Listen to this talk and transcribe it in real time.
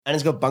And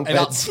it's got bunk And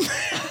beds.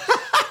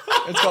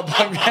 It's got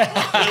bunk beds.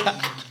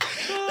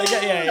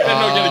 Okay, yeah. I'm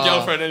not get a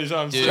girlfriend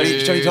anytime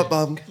soon. Johnny Top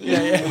Bunk.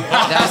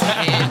 That's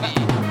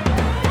handy.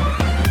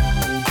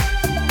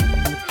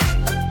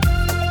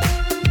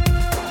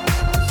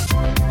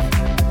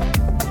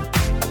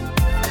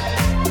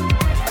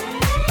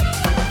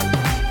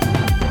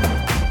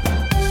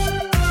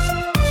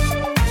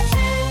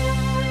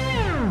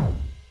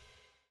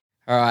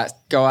 All right,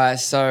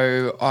 guys.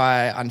 So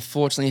I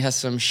unfortunately have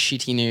some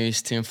shitty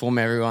news to inform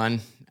everyone.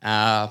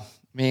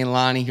 Me and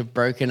Lani have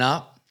broken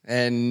up,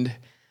 and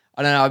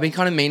I don't know. I've been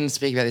kind of meaning to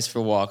speak about this for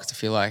a while because I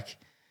feel like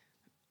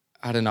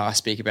I don't know. I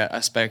spoke about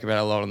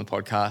it a lot on the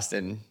podcast,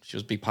 and she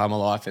was a big part of my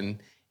life. And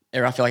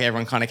I feel like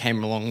everyone kind of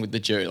came along with the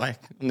journey, like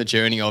on the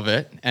journey of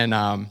it. And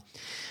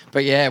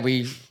but yeah,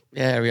 we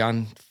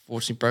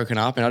unfortunately broken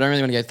up, and I don't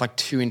really want to get like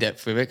too in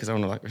depth with it because I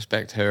want to like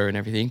respect her and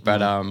everything.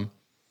 But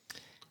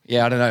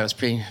yeah, I don't know. It was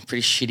pretty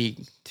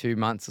shitty 2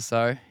 months or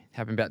so. It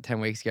happened about 10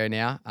 weeks ago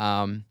now.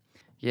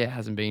 Yeah, it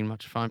hasn't been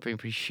much fun. Pretty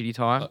shitty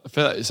time. I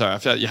feel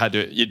like you had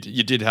to.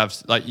 You did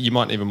have like you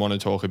mightn't even want to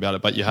talk about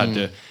it, but you had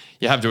to.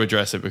 You have to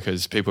address it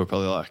because people are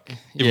probably like,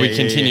 if we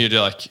continue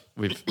to like,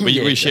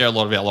 we share a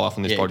lot of our life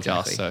on this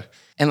podcast. Exactly. So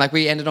and like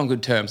we ended on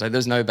good terms. Like there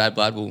was no bad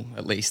blood. Well,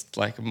 at least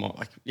like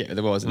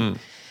there wasn't.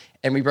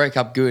 And we broke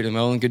up good and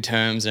we're all on good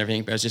terms and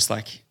everything. But it was just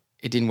like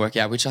it didn't work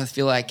out, which I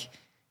feel like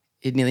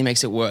it nearly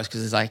makes it worse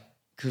because it's like.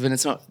 Because when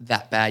it's not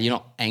that bad, you're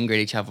not angry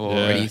at each other or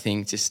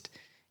anything. Just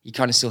you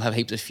kind of still have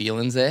heaps of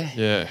feelings there.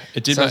 Yeah,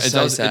 it did. So,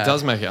 It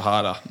does make it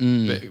harder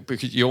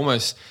because you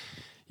almost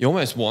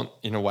want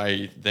in a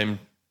way them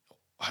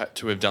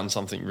to have done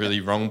something really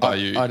wrong by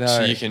you, I know.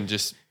 so you can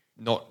just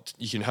not.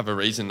 You can have a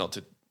reason not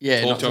to talk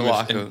not to to him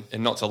like and, him.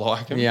 and not to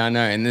like him. Yeah, I know.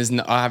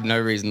 And I have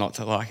no reason not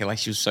to like her. Like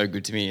she was so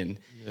good to me. And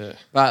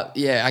but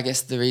yeah, I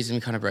guess the reason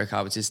we kind of broke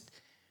up was just.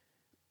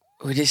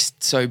 We're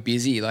just so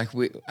busy, like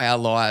our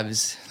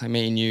lives, like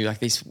me and you, like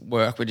this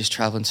work, we're just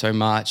traveling so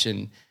much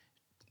and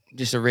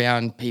just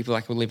around people,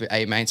 like we live with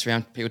 8 mates,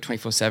 around people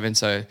 24/7.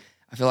 So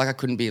I feel like I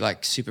couldn't be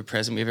like super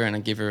present with her and I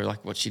give her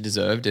like what she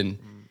deserved. And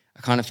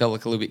I kind of felt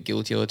like a little bit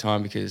guilty all the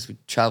time because we're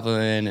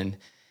traveling and,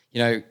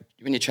 you know,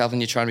 when you're traveling,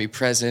 you're trying to be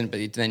present,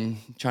 but then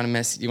you want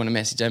to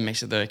message them, make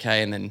sure they're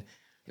okay. And then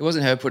it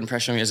wasn't her putting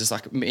pressure on me. It was just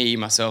like me,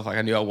 myself, like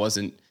I knew I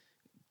wasn't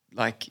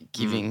like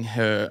giving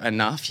her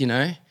enough, you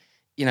know.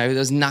 You know, there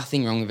was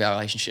nothing wrong with our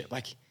relationship.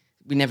 Like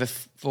we never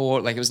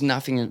fought. Like it was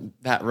nothing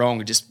that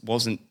wrong. It just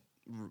wasn't,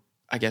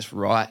 I guess,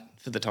 right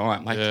for the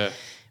time. Like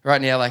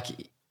right now, like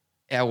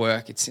our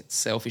work, it's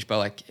selfish, but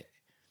like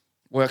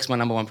work's my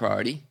number one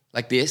priority.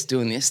 Like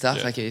doing this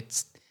stuff, like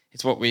it's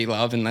what we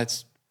love, and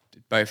that's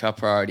both our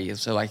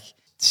priorities. So like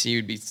she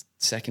would be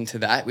second to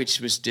that, which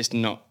was just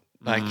not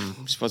like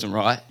just wasn't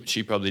right.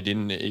 She probably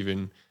didn't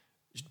even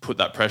put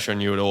that pressure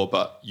on you at all,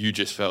 but you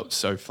just felt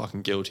so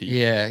fucking guilty.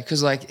 Yeah,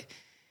 because like.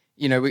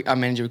 You know, our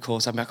manager would call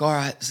us. I'm like, all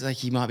right, so like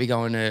he might be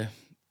going to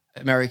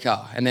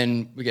America, and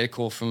then we get a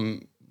call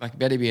from like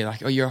Betty being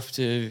like, oh, you're off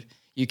to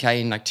UK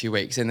in like 2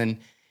 weeks, and then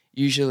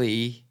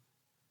usually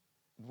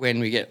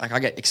when we get like I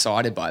get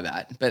excited by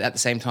that, but at the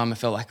same time I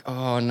felt like,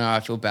 oh no,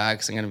 I feel bad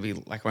because I'm gonna be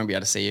like I won't be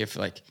able to see you for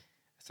like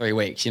 3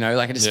 weeks. You know,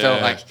 like I just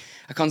felt like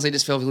I constantly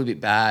just felt a little bit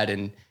bad,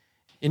 and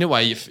in a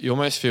way you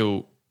almost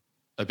feel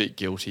a bit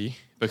guilty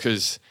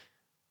because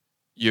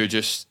you're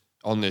just.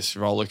 On this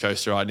roller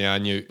coaster right now,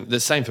 and the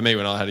same for me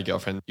when I had a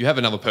girlfriend. You have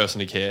another person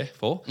to care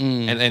for,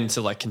 and then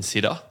to like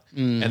consider.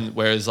 And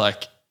whereas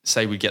like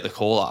say we get the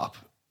call up,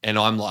 and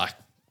I'm like,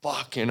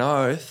 fucking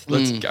oath,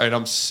 let's go. And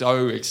I'm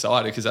so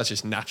excited because that's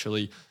just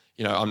naturally,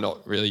 you know, I'm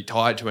not really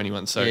tied to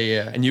anyone. So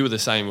and you were the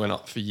same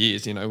for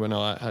years, you know, when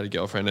I had a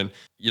girlfriend, and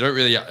you don't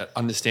really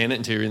understand it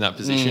until you're in that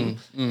position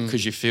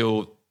because you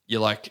feel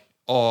you're like,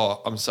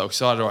 oh, I'm so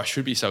excited, or I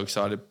should be so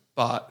excited,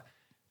 but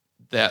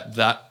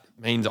that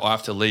means I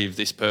have to leave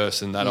this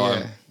person that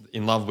I'm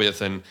in love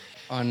with, and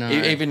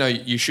even though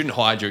you shouldn't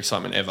hide your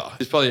excitement ever,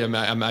 it's probably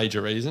a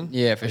major reason.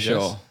 Yeah, for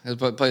sure. It was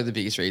probably the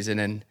biggest reason.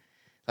 And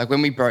like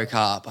when we broke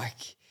up, like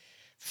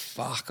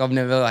fuck, I've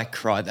never like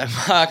cried that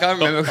much. I can't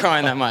remember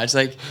crying that much.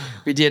 Like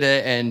we did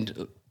it,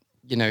 and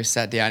you know,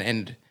 sat down,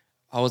 and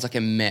I was like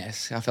a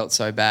mess. I felt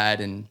so bad,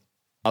 and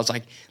I was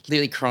like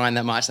literally crying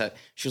that much that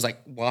she was like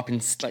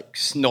wiping like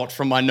snot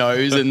from my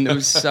nose, and it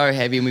was so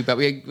heavy.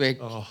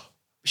 And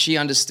she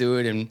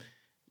understood, and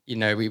you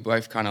know, we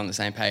both kind of on the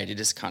same page. It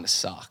just kind of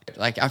sucked.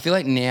 Like I feel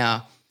like I'm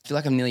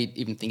nearly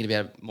even thinking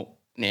about it more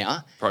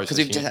now because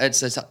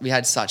we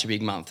had such a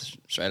big month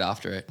straight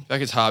after it. I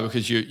think it's hard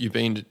because you've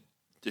been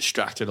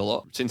distracted a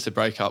lot since the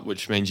breakup,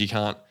 which means you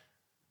can't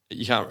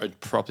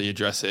properly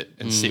address it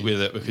and sit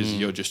with it because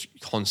you're just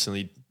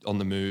constantly on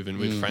the move and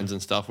with friends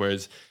and stuff.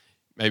 Whereas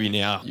maybe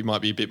now you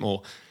might be a bit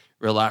more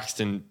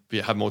relaxed and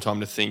have more time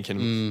to think,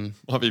 and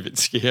might be a bit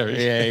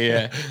scary.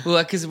 Yeah. Well,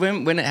 like, because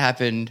when it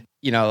happened,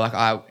 you know, like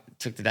I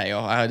took the day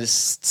off. I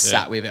just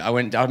sat with it. I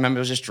remember I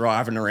was just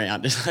driving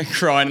around, just like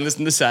crying and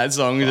listening to sad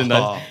songs, and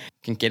I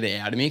can get it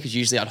out of me because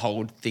usually I'd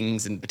hold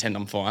things and pretend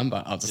I'm fine,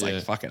 but I was just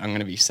like, fuck it, I'm going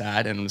to be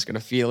sad and I'm just going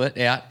to feel it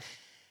out.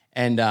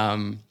 And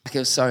like it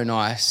was so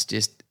nice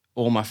just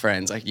all my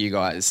friends, like you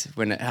guys,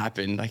 when it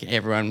happened, like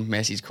everyone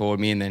called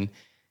me, and then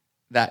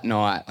that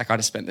night, like I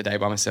just spent the day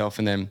by myself,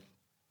 and then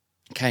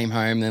came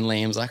home. And then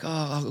Liam's like, "Oh,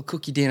 I'll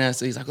cook you dinner."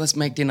 So he's like, "Let's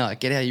make dinner.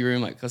 Like, get out of your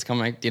room. Like, let's come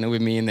make dinner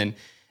with me."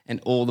 And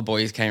all the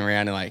boys came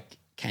around and like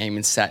came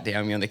and sat down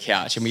with me on the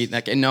couch, and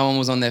and no one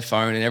was on their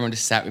phone, and everyone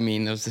just sat with me,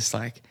 and it was just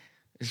like,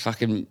 it's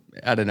fucking,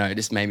 I don't know, it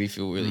just made me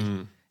feel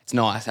really. It's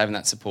nice having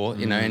that support,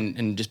 you know,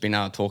 and just being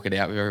able to talk it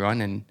out with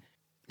everyone. And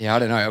yeah, I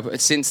don't know.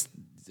 But since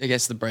I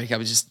guess the breakup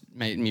has just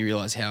made me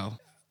realize how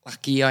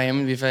lucky I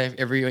am with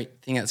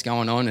everything that's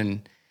going on.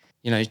 And,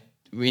 you know,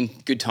 we're in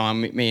good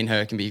time. Me and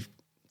her can be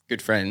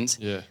good friends.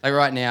 Yeah. Like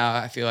right now,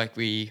 I feel like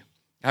I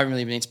haven't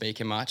really been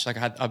speaking much. Like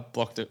I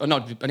blocked it. Or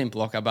not, I didn't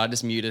block her, but I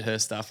just muted her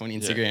stuff on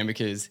Instagram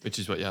because. Which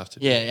is what you have to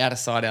do. Yeah, out of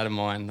sight, out of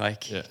mind.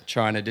 Like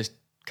trying to just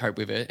cope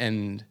with it.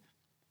 And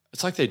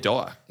it's like they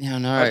die. yeah, I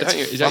know.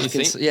 Don't you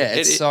think? Yeah,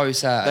 it's so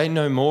sad. They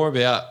know more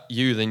about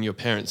you than your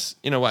parents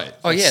in a way.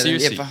 Oh, yeah,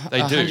 seriously, they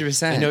do. 100%.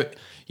 They know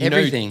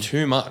Everything. know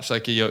too much.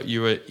 Like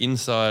you were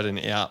inside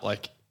and out,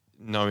 like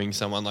knowing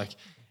someone, like,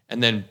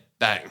 and then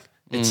bang,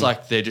 it's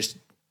like they're just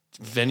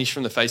vanished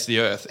from the face of the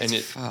earth, and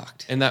it's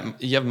fucked. And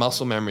that you have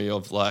muscle memory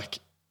of like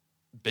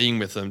being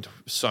with them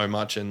so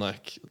much and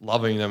like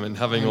loving them and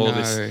having all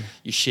this.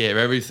 You share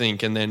everything,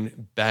 and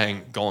then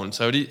bang, gone.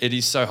 So it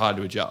is so hard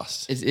to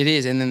adjust. It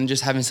is, and then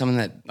just having someone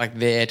that like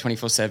there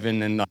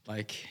 24/7 and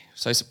like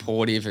so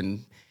supportive,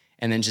 and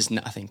then just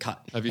nothing cut.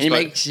 Have you and it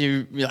makes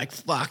you be like,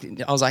 fuck.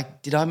 I was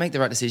like, did I make the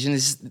right decision?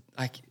 This is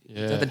like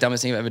the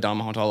dumbest thing I've ever done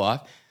my whole entire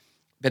life.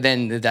 But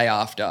then the day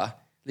after,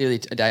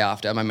 literally a day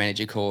after, my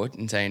manager called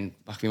and saying,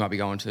 like, we might be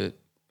going to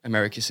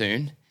America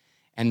soon.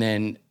 And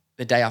then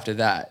the day after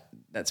that,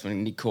 that's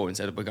when Nick called and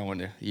said we're going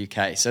to the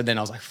UK. So then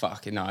I was like,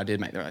 fuck, no, I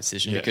did make the right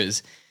decision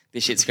because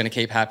this shit's going to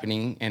keep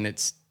happening. And I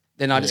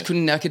just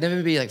I could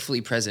never be like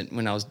fully present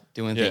when I was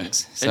doing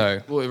things. So,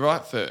 and, well,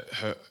 right for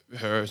her as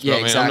well. Yeah, I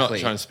mean, exactly. I'm not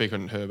trying to speak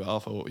on her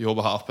behalf or your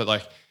behalf, but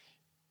like,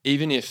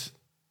 even if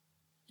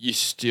you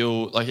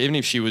still, like, even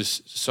if she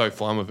was so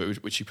fine with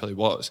it, which she probably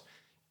was,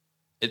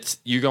 it's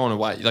you going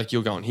away, like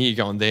you're going here,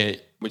 you're going there,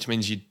 which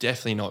means you're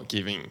definitely not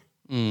giving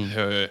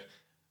her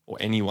or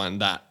anyone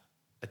that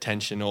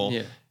attention or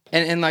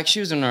and like she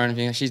was doing her own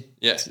thing. She's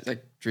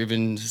like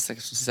driven,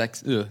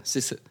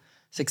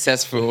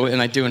 successful, and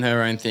like doing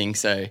her own thing.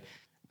 So,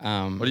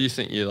 what do you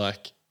think you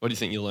like? What do you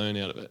think you learn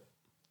out of it?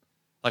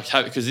 Like,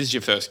 because this is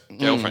your first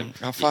girlfriend.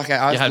 Oh fuck!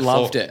 I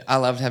loved it. I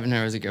loved having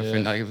her as a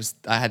girlfriend. Like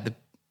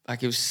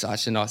it was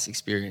such a nice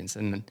experience,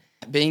 and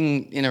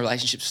being in a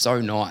relationship is so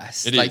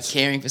nice. It like is.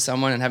 caring for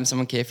someone and having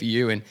someone care for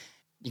you, and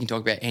you can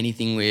talk about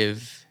anything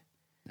with.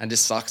 And it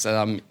just sucks that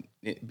I'm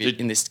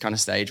in this kind of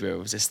stage where it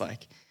was just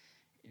like,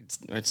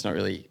 it's not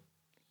really.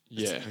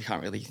 Yeah, we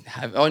can't really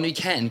have. Oh, no, you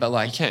can, but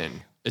like you can.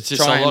 It's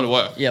just a lot of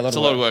work. Yeah, it's a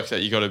lot of work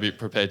that you got to be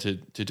prepared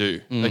to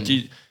do. Like,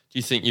 do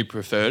you think you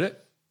preferred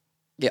it?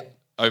 Yeah.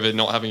 Over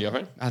not having a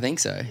girlfriend? I think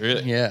so.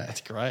 Really? Yeah.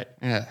 That's great.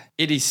 Yeah.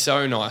 It is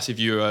so nice if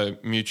you are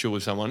mutual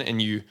with someone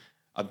and you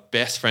are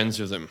best friends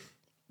with them.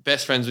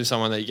 Best friends with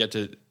someone that you get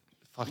to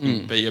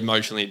fucking be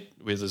emotionally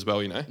with as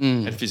well, you know?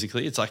 And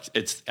physically. It's like,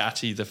 it's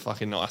actually the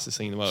fucking nicest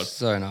thing in the world.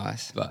 So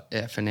nice. But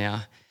yeah, for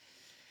now,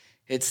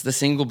 it's the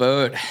single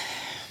bird.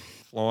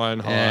 Flying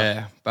high.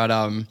 Yeah. But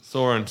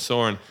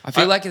soaring. I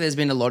feel like there's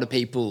been a lot of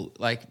people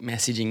like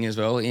messaging as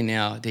well in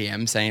our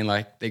DM saying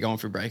like they're going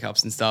through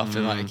breakups and stuff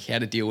and like how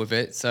to deal with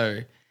it. So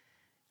if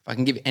I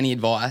can give any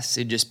advice,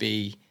 it'd just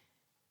be,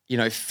 you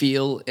know,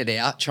 feel it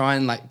out.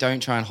 Don't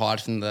try and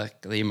hide from the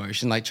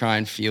emotion. Like try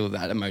and feel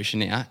that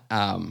emotion out.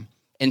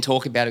 And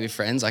talk about it with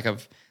friends. Like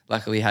I've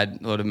luckily had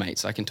a lot of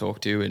mates I can talk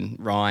to, and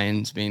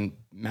Ryan's been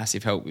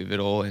massive help with it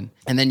all. And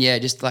then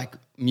just like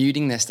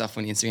muting their stuff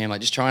on Instagram,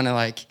 like just trying to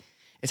like.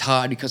 It's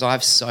hard because I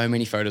have so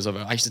many photos of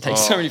her. I used to take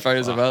so many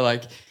photos of her.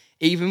 Like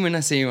even when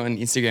I see her on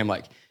Instagram,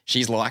 like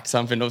she's liked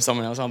something of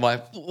someone else, I'm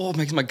like, oh, it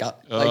makes my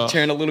gut like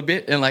turn a little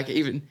bit. And like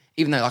even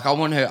though like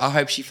I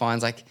hope she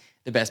finds like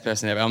the best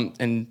person ever.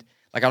 And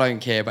like I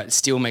don't care, but it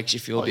still makes you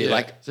feel a bit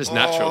like it's just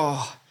natural.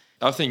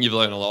 I think you've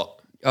learned a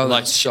lot. Oh,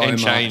 like so and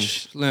much.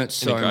 changed. Learned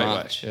so in a great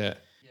much. Way. Yeah.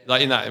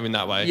 Like in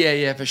that way.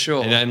 Yeah, for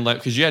sure. And then like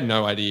because you had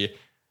no idea.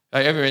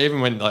 Like, even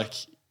when like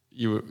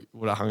you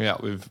would have hung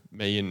out with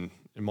me and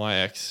my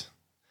ex.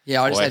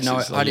 Yeah, I just had no.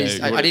 Like, I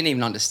didn't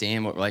even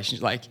understand what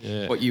relationship, like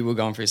what you were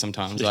going through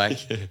sometimes, like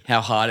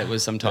how hard it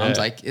was sometimes.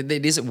 Like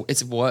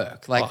it's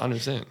work. Like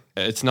 100%.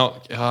 It's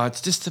not. It's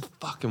just the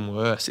fucking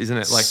worst, isn't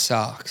it? Like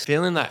sucks.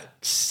 Feeling that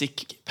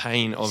sick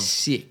pain of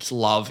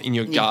love in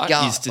your gut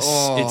is just.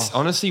 It's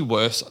honestly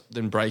worse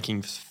than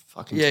breaking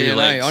fucking two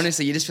legs. No,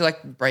 honestly, you just feel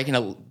like breaking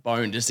a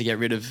bone just to get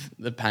rid of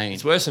the pain.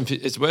 It's worse than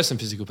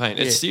physical pain.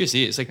 It's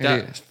seriously. It's like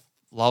that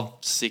love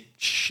sick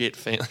shit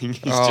feeling is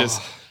just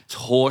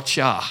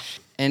torture.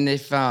 And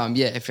if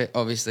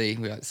obviously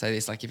we like to say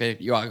this, like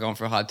if you are going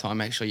for a hard time,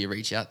 make sure you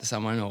reach out to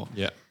someone or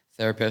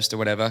therapist or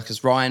whatever.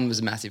 Because Ryan was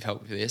a massive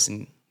help with this,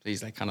 and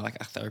he's like kind of like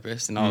a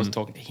therapist. And I was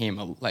talking to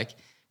him, like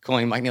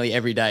calling him like nearly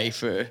every day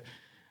for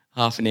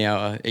half an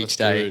hour each That's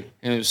day, good.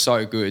 and it was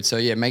so good. So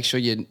yeah, make sure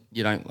you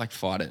don't like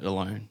fight it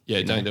alone. Yeah,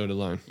 you know? don't do it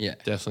alone. Yeah,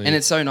 definitely. And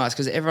it's so nice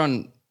because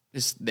everyone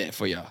is there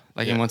for you,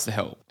 like and wants to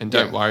help. And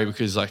don't worry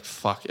because like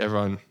fuck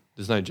everyone.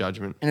 There's no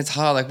judgment. And it's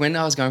hard. Like when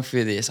I was going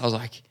through this, I was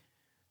like,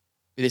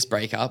 with this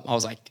breakup, I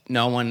was like,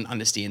 no one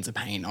understands the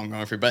pain I'm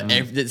going through, but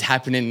it's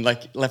happening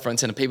like left, right, and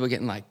center. People are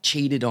getting like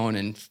cheated on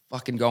and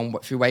fucking going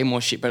through way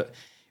more shit. But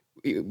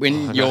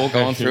when you're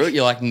going through it,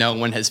 you're like, no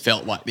one has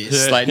felt like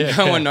this.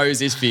 No one knows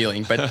this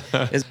feeling. But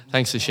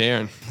Thanks for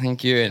sharing.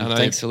 thank you, and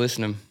thanks for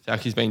listening.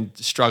 Jackie's been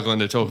struggling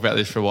to talk about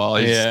this for a while.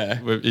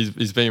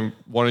 He's been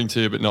wanting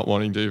to, but not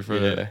wanting to for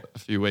a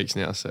few weeks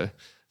now. So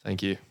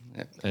thank you.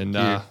 And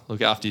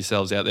look after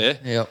yourselves out there.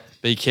 Yep.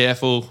 Be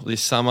careful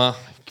this summer,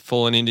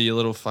 falling into your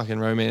little fucking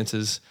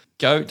romances.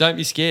 Don't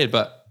be scared,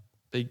 but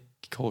be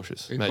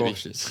cautious. Be maybe.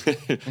 cautious.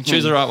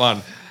 Choose the right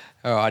one.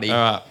 Alrighty.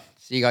 All right.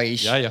 See you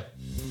guys. Yeah.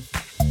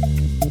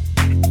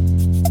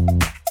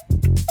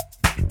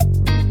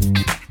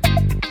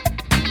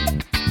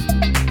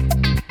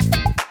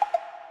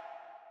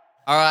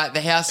 All right, the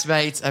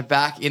housemates are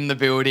back in the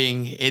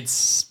building.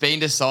 It's been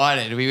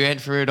decided. We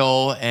went through it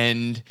all,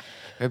 and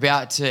we're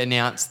about to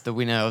announce the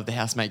winner of the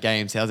housemate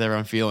games. How's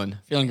everyone feeling?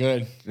 Feeling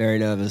good. Very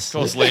nervous. Of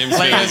course, Liam's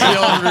Liam's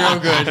feeling real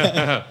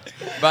good.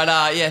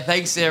 But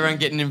thanks to everyone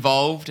getting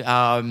involved.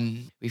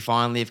 We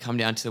finally have come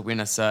down to the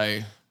winner. So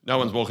no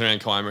one's walking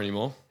around Keimer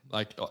anymore,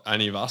 like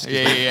any of us.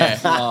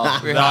 yeah.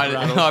 We're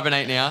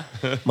hibernate now.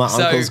 My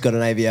uncle's got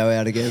an ABO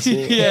out against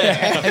me. Yeah.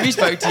 Have you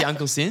spoke to your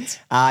uncle since?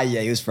 Yeah,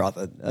 he was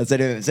frothing. I said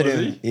to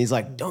him, he's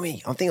like,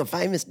 Dommy, I think I'm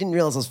famous. Didn't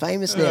realise I was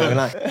famous now. And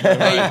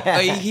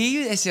I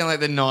hear you. They sound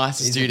like the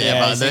nicest dude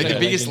ever. The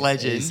biggest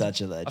legend. He's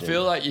such a legend. I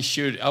feel like you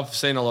should. I've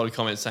seen a lot of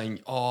comments saying,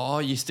 "Oh,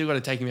 you still got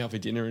to take me out for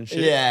dinner and shit."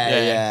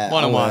 Yeah.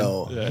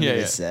 One-on-one.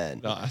 Yeah.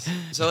 Nice.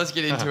 So let's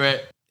get into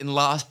it. In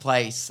last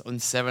place on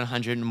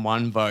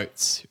 701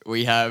 votes,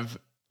 we have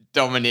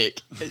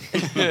Dominic.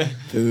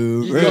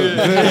 Poo You Room.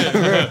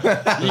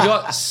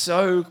 got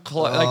so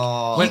close.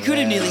 Like You could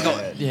have nearly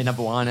got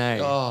number one,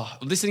 eh?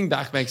 listening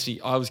back makes me.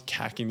 I was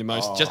cacking the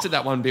most. Just at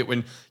that one bit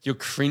when you're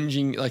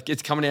cringing, like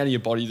it's coming out of your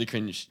body. The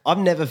cringe. I've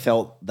never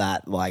felt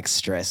that like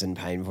stress and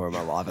pain before in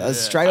my life. I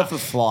was straight off a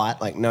flight,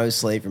 like no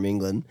sleep from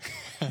England,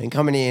 and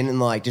coming in and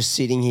like just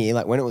sitting here,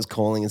 like when it was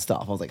calling and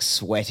stuff, I was like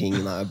sweating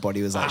and my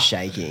body was like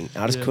shaking.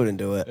 I just couldn't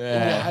do it. You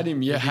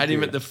had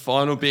him at the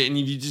final bit, and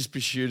if you just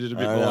pursued it a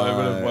bit more, it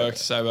would have worked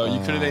so well. You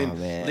could have been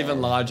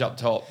living large up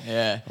top.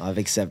 Yeah. I've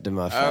accepted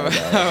my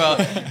fate. All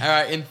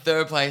right. In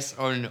third place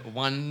on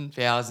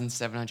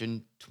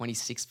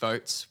 1,726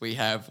 votes, we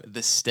have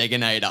the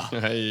Steganator.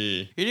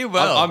 Hey, You did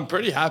well. I'm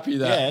pretty happy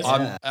that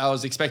Yeah, I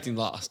was expecting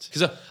last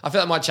because I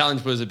felt like my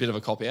challenge was a bit of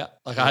a cop out.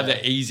 Like I had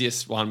the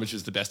easiest one, which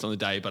was the best on the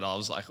day, but I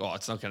was like, oh,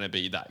 it's not going to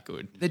be that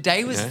good. The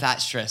day was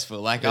that stressful.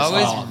 Like I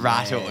was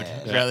rattled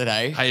throughout the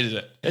day. Hated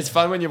it. It's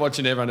fun when you're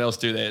watching everyone else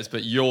do theirs,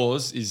 but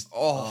yours is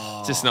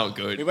just not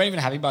good. We weren't even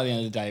happy by the end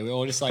of the day. We were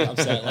all just like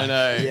upset. Like, I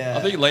know. Yeah.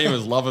 I think Liam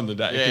was loving the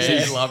day because Yeah,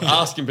 he's he loved it.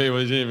 asking people.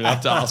 He didn't even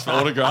have to ask for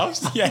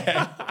autographs.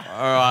 yeah.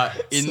 All right.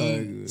 In So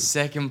good.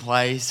 second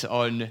place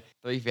on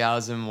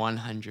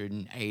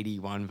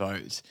 3,181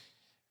 votes,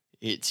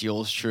 it's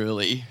yours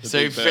truly. So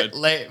big bird.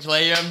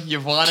 Liam,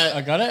 you've won it.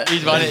 I got it.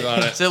 He's won He's it.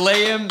 won it. So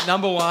Liam,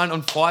 number one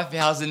on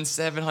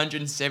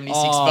 5,776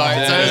 Oh,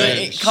 votes. So it was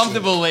a yeah.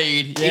 comfortable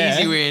lead. Yeah.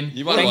 Easy win.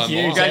 You won Thank one you.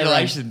 more.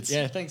 Congratulations.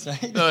 Yeah, thanks,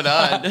 mate. Well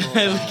done. Look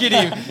at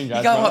him. You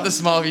can't wipe the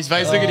smile off his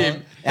face. Look at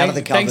him. Out of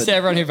the cupboard. Thanks to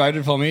everyone who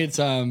voted for me. It's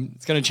going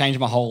to change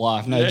my whole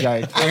life. No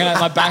joke.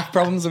 My back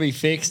problems will be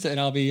fixed, and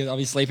I'll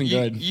be sleeping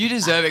good. You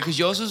deserve it because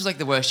yours was like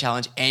the worst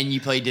challenge, and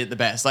you probably did it the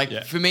best.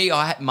 Like for me,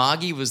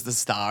 Margie was the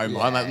star in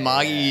mine. Like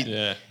Margie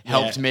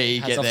helped me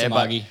Hats get off to there, but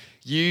Margie.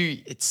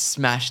 it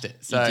smashed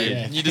it. So You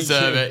did. you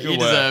deserve it. Good You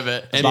work. deserve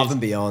it. Above and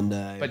beyond.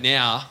 But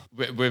now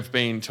we've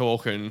been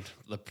talking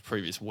the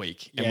previous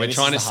week, and Yeah, we're this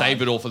trying to is the save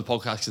hard. it all for the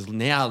podcast because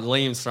now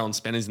Liam's throwing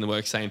spinners in the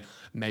works saying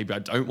maybe I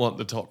don't want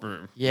the top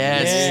room.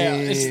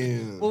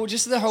 Yes. Well,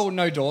 just the whole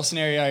no door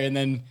scenario, and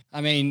then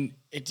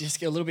it just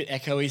get a little bit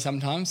echoey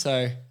sometimes.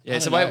 So Yeah, I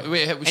so don't know.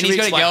 wait, And he's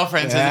got a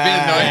girlfriend, so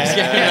it's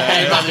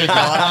a bit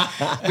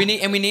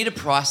annoying. We need to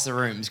price the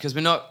rooms because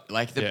we're not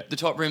like the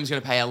top room's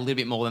going to pay a little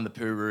bit more than the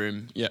Poo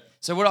Room. Yeah.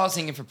 So what I was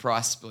thinking for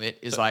price split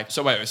is like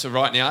So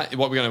right now,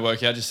 what we're going to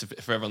work out, just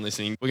for everyone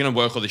listening, we're going to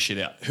work all this shit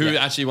out. Who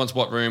actually wants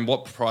what room,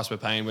 what price we're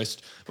paying.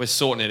 We're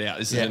sorting it out.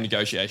 This is a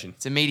negotiation.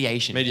 it's a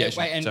mediation. Mediation.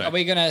 Wait, and Sorry. are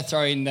we going to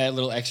throw in the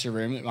little extra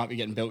room that might be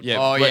getting built? Yeah.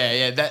 Oh Wait,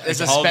 yeah.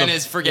 There's a hold the-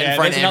 spanners friggin' Yeah,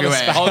 front there's another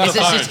everywhere. hold the It's a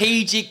phone.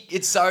 strategic.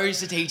 It's so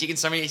strategic, and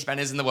so many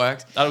spanners in the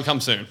works. That'll come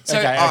soon. So,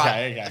 Okay, all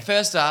right, okay.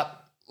 First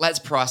up, let's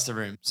price the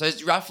room. So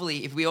it's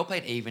roughly, if we all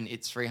paid even,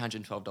 it's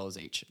 $312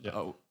 each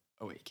a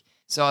week.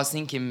 So I was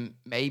thinking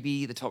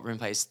maybe the top room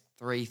pays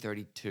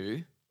 $332.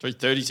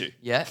 332.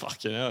 Yeah.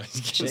 Fucking hell.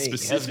 He's getting Gee,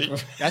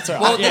 specific. That's all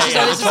right. Well, this is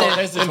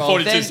There's the 12.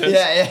 42 Then- cents.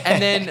 Yeah.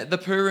 And then the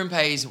Poo Room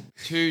pays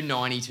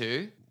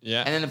 $292. Yeah.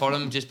 And then the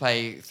bottom just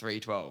pay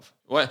 $312.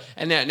 Well,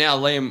 and now,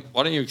 Liam,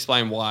 why don't you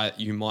explain why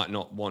you might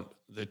not want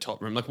the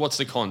top room? Like, what's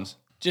the cons?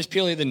 Just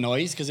purely the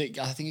noise, because I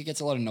think it gets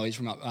a lot of noise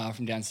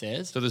from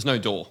downstairs. So there's no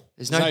door.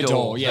 There's no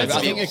door. Yeah, but I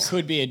think That's it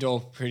could be a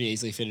door pretty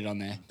easily fitted on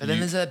there. But then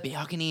there's a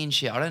balcony and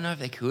shit. I don't know if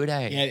they could,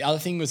 eh? Yeah, the other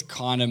thing was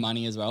kind of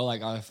money as well.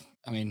 Like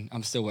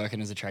I'm still working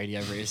as a tradie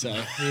over here, so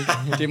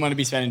didn't want to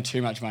be spending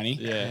too much money.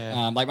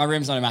 Yeah. Like my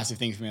room's not a massive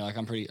thing for me. Like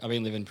I've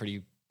been living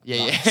pretty. Yeah.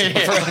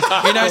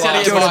 He knows how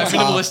to get like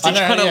minimalistic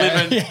kind of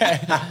living.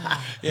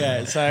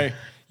 Yeah. So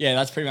yeah,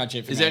 that's pretty much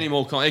it. For Is me. there any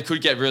more? It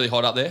could get really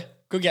hot up there.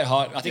 Could get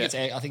hot. I think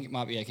I think it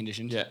might be air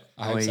conditioned. Yeah.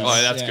 I hope so.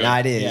 Oh, that's good. No,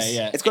 it is.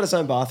 Yeah. It's got its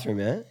own bathroom,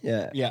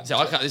 yeah? Yeah.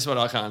 So this is what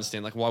I can't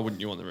understand. Like, why wouldn't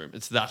you want the room?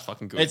 It's that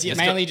fucking good. It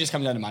mainly just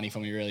comes down to money for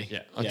me, really. Yeah.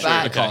 The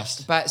Okay.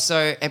 cost.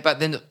 But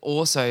then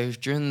also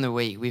during the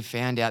week we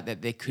found out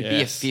that there could be a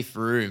Yes. fifth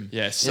room.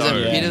 Yeah, There's so- a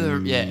bit of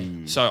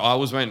the So I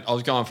was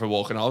going for a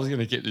walk and I was going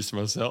to get this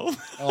myself,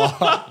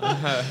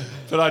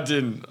 but I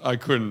didn't. I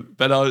couldn't.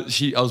 But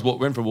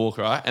went for a walk,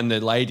 right? And the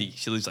lady,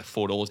 she lives like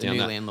 $4 down new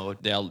there.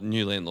 landlord. Our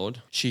new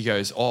landlord. She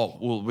goes, "Oh,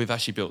 well, we've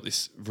actually built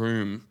this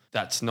room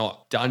that's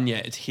not done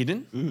yet. It's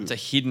hidden. It's a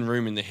hidden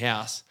room in the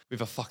house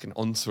with a fucking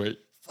ensuite."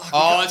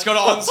 Oh, it's got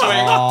an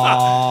ensuite.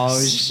 Oh,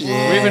 shit. We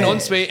have an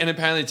ensuite and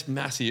apparently it's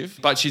massive.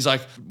 But she's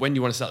like, when do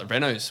you want to start the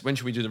renos? When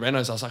should we do the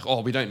renos? I was like, oh,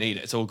 we don't need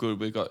it. It's all good.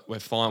 We're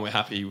fine. We're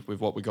happy with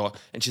what we got.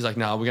 And she's like,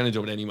 no, we're going to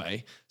do it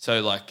anyway.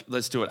 So like,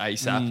 let's do it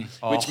ASAP.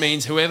 Which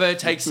means whoever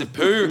takes the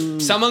poo,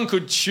 someone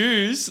could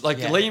choose, like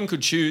Liam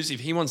could choose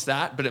if he wants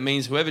that. But it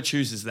means whoever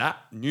chooses that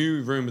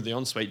new room with the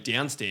ensuite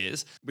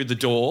downstairs with the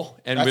door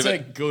and That's with a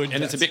it, good-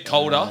 and it's a bit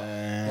colder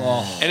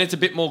and it's a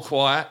bit more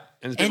quiet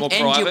and it's a bit more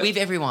And private. you're with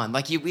everyone.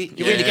 Like you're with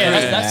Yeah. the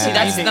Yeah, crew.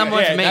 That's the number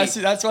one for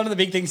me. That's one of the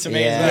big things for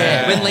me Yeah. as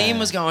well. Yeah. When Liam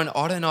was going,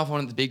 I don't know if I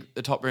wanted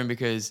the top room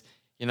because,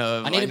 you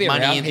know, I need to be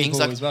money around and things people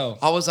like as well.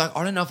 I was like,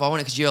 I don't know if I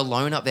want it because you're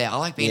alone up there. I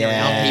like being Yeah,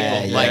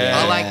 around people. Like yeah,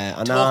 I I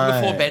like know.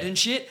 talking before bed and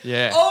shit.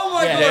 Yeah. Oh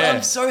my Yeah. god, Yeah.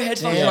 I'm so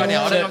headphones Yeah. right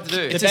now. I don't know So what to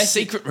do. It's a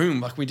secret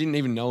room like we didn't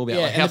even know about.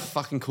 Yeah, Like, and how the-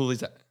 fucking cool is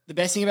that? The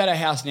best thing about our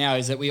house now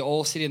is that we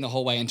all sit in the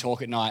hallway and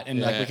talk at night,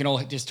 and like Yeah. we can all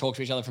just talk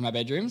to each other from our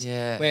bedrooms.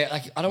 Yeah. Where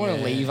like I don't want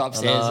to leave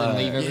upstairs and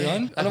leave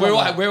everyone. I don't We're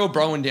want all, we're all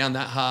broing down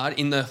that hard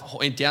in the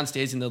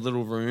downstairs in the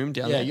little room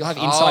down yeah, there. you'll have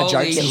inside Holy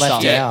jokes Get and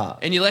left stuff. out.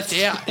 And you're left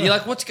out. And you're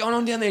like, what's going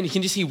on down there? And you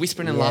can just hear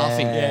whispering and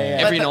laughing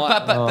every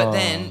night. But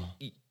then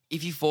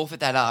if you forfeit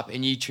that up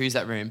and you choose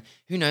that room,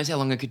 who knows how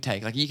long it could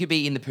take? Like you could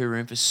be in the poo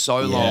room for so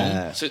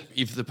long. So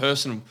if the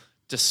person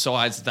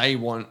decides they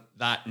want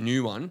that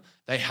new one,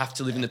 they have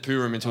to live in the poo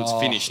room until it's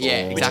finished.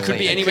 Yeah, Which exactly. could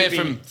be It anywhere could be-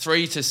 from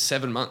 3 to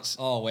 7 months.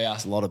 Oh wow.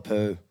 A lot of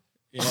poo.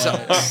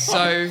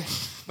 So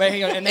Wait,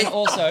 hang on. And then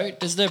also,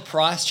 does the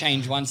price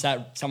change once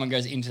that someone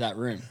goes into that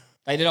room?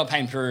 They're not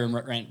paying per room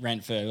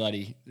rent for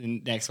bloody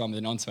the next one with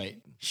an ensuite.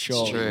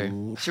 Sure.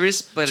 true. Should we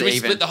just split Should it we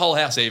even? split the whole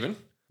house even?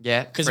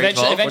 Yeah, Because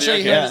 312.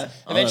 eventually, reckon?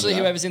 eventually Yeah.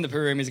 whoever's in the poo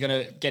room is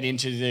going to get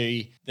into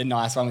the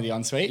nice one with the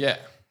ensuite. Yeah.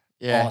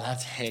 Yeah. Oh,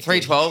 that's hectic.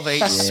 312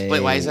 each,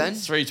 split ways then.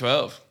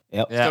 312.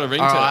 Yep. It's got a ring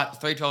All to right,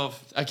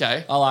 312. it.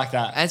 Okay. I like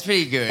that. That's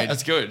pretty good.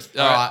 That's good.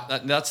 All All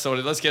right. That's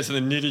sorted. Let's get to the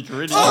nitty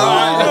gritty.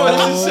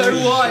 this is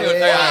so wild.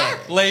 Okay,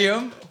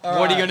 Liam,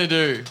 what are you gonna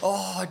do?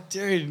 Oh,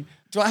 dude.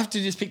 Do I have to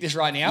just pick this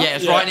right now? Yeah,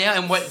 it's right now,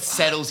 and what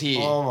settles here?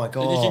 Oh my You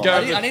god. can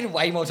go. I need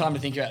way more time to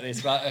think about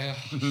this, but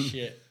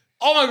shit.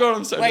 Oh my god,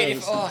 I'm so Wait,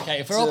 nervous.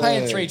 if we're all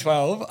paying Dude.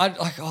 $312,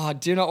 I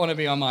do not want to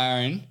be on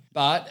my own.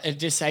 But it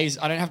just says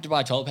I don't have to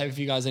buy toilet paper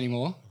for you guys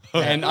anymore,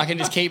 and I can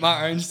just keep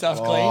my own stuff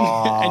clean,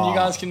 and you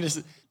guys can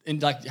just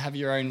have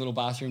your own little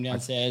bathroom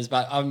downstairs.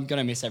 But I'm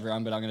gonna miss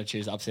everyone, but I'm gonna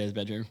choose upstairs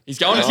bedroom. He's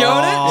going to He's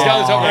going it? He's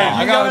going to the top Yeah, room.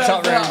 I'm going to the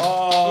top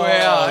room.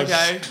 Wow,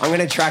 okay. I'm going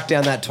to track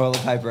down that toilet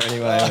paper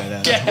anyway.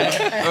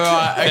 All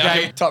right,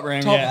 okay. Top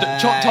room, Top, yeah.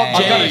 top I've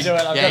G. gotta do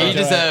it, I've yeah, gotta you do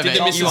it. deserve Did it.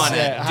 the missus, You want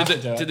yeah, it. I have to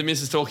do did it. the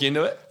missus talk you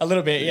into it? A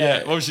little bit, yeah.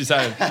 What was she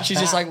saying? She's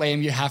just like,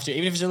 Liam, you have to.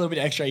 Even if it's a little bit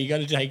extra, you got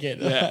to take it.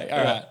 Yeah.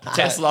 All right.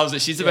 Tess loves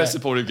it. She's the most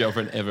supportive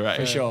girlfriend ever.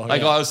 For sure,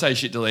 Like yeah. I would say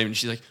shit to Liam and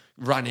she's like,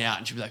 run out.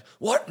 And she'd be like,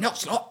 what? No,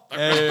 it's not.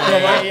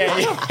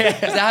 Yeah.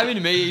 Because that happened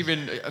to me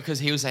even because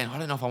he was saying, I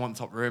don't know if I want the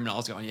top room. And I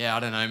was going, yeah, I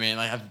don't know, man.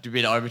 Like, I have to do a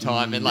bit of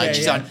overtime. And like, Yeah,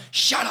 she's yeah. going,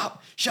 shut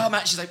up,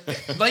 Matt. She's like,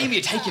 Liam,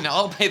 you're taking it.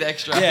 I'll pay the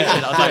extra. Yeah.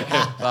 And I was like,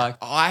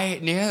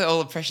 fuck. Now all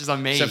the pressure's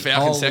on me. So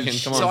Falcon Holy second.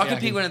 shit. Come on. So I could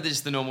Falcon. pick one of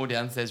just the normal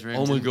downstairs rooms.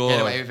 Oh my and God.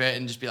 get away with it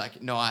and just be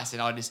like, nice.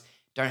 And I just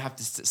don't have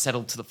to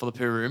settle for the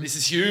poo room. This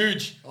is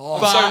huge. Oh.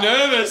 I'm so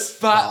nervous.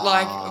 But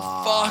like,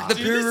 fuck, the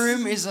poo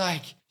room is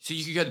like. So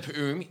you could go to the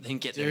poo room, then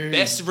get the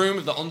best room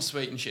of the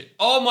ensuite and shit.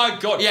 Oh my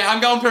god. Yeah, I'm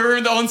going poo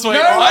room, the ensuite.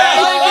 No,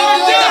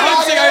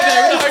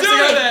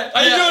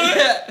 Are you doing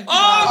it?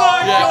 Oh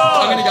my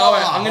god. I'm gonna go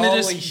out. I'm gonna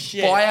Holy just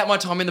shit. buy out my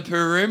time in the poo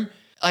room.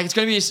 Like it's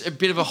gonna be a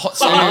bit of a hot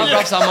summer,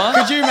 rough summer.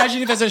 Could you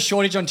imagine if there's a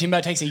shortage on timber?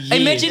 It takes a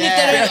year. Imagine if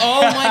that.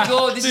 Oh my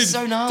god, this is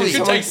so gnarly. It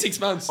could I'm take 6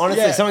 months.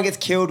 Honestly, Yeah. someone gets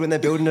killed when they're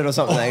building it or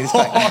something. They just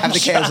like, have to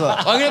cancel it.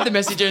 gonna have to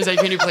message her and say,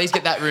 "Can you please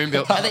get that room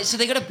built?" So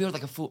they got to build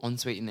like a full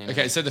ensuite in there.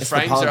 Okay, so the the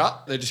frames pub. are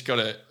up. They just got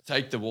to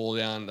take the wall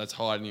down that's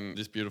hiding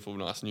this beautiful,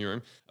 nice new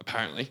room,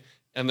 apparently,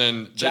 And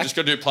then they just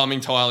got to do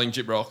plumbing, tiling,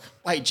 gyp rock.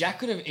 Wait, Jack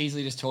could have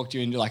easily just talked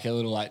you into like a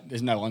little like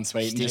there's no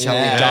ensuite. And just Yeah.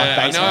 have a dark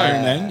I basement know.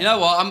 room then. You know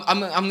what?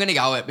 I'm gonna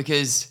go it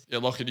because Yeah,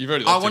 lock it. You've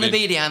already I locked want it to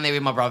in. be down there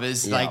with my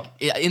brothers, Yeah.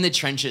 like in the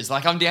trenches.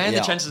 Like I'm down in the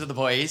Yeah. trenches with the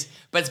boys,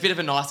 but it's a bit of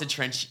a nicer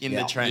trench in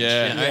the Yeah. trench.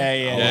 Yeah. You know?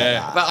 Yeah.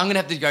 Yeah. But I'm gonna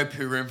have to go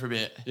poo room for a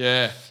bit.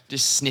 Yeah.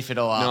 Just sniff it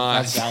all up.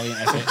 Nice. That's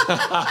valiant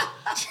effort.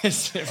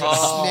 Just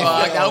Oh,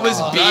 fuck, that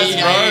was big. That's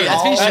eh? road.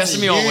 That's been Oh,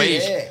 stressing me all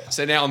week. yeah.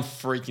 So now I'm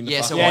freaking the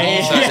Yeah, fuck so out. what do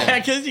you say? yeah,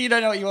 because you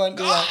don't know what you want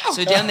to do.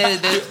 So down there,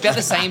 they're about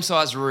the same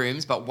size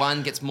rooms, but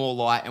one gets more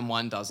light and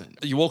one doesn't.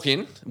 You walk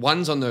in,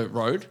 one's on the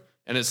road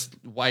and it's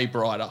way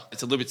brighter.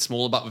 It's a little bit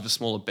smaller, but with a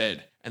smaller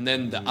bed. And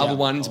then the other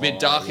one's a bit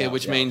darker,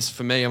 which means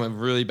for me, I'm a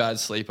really bad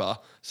sleeper.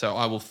 So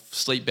I will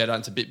sleep better.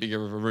 It's a bit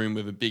bigger of a room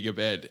with a bigger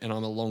bed, and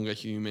I'm a longer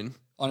human.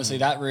 Honestly,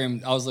 that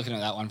room, I was looking at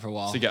that one for a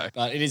while. To go.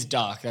 But it is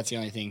dark. That's the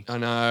only thing. I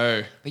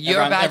know. But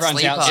you're a bad Everyone's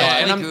sleeper. outside. It's Yeah,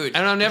 really and I'm- good.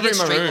 and I'm never You get in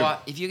my street room. light-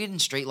 if you're getting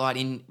street light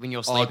in when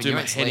you're sleeping, dude, you're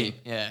my asleep. headache.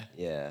 Yeah.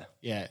 Yeah.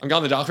 Yeah. I'm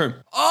going to the dark room.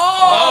 Dude,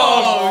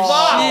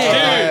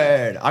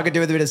 I could do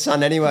with a bit of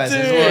sun anyways.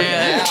 Dude,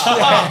 this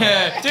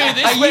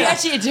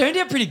It turned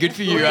out pretty good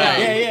for you, Yeah,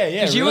 eh?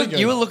 yeah. Because really good.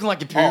 you were looking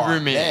like a poo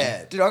room man.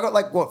 Yeah, dude, I got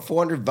like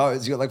 400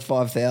 votes. You got like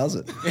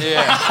 5,000.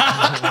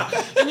 Yeah.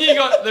 and you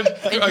got a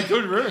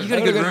good room. You got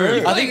a good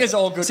room. I think it's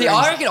all good See, rooms.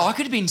 I reckon I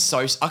could have been so.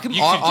 I get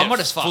might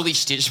have fucked. fully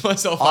stitched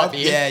myself up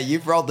here. Yeah,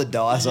 you've rolled the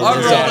dice. On I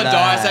this, rolled haven't the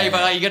I? dice, eh?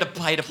 But you got to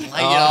play to play. You know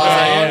Oh, what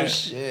I'm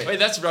saying? shit. Wait,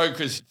 that's rogue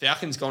because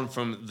Falcon's gone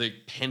from the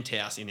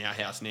penthouse in our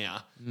house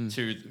now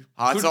to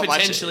Oh, it's could not much-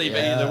 potentially be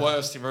the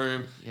worst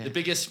room, the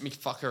biggest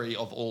McFuckery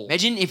of all.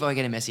 Imagine if I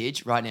get a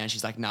message right now and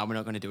she's like, "No, we're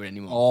not going to do it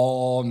anymore."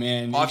 Oh,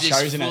 man. I've You've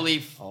just chosen fully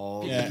it.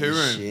 Oh, picked the poo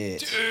room. shit.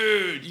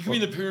 Dude, you can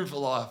be in the poo room for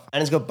life.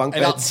 And it's got bunk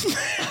And beds.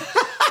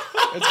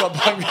 It's got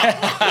bunk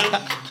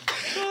yeah.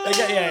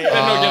 Better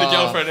not get a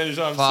girlfriend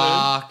anytime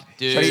Fuck,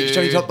 dude.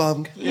 Shotty top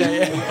bunk.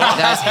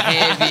 That's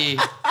heavy.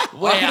 I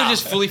could have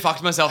just fully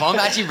fucked myself. I'm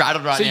actually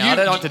rattled right now. I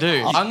don't know what to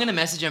do. I'm going to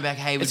message him back,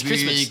 hey, it was It's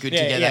really Christmas. good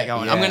Yeah, to get yeah, that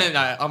going.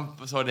 yeah.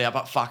 I'm sorted out,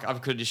 but fuck, I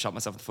could have just shot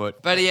myself in the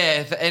foot. But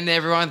yeah, and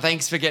everyone,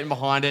 thanks for getting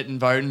behind it and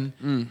voting.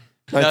 No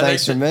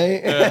thanks from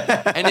me.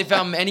 And if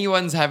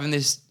anyone's having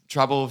this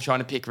trouble trying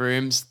to pick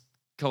rooms,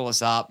 call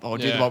us up or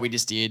do Yeah. what we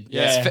just did.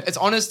 Yeah. It's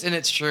honest and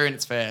it's true and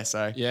it's fair.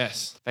 So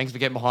Yes. thanks for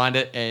getting behind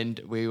it, and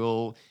we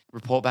will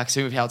report back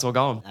soon with how it's all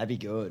going. That'd be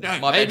good. No,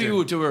 My maybe bedroom.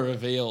 we'll do a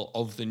reveal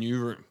of the new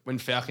room when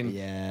Falcon.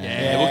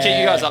 Yeah. We'll keep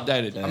you guys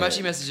updated. I'm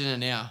actually messaging it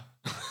now.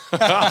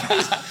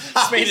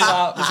 Speed it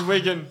up. This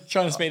weekend.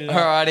 Trying to speed it up.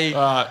 Alrighty.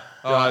 All right,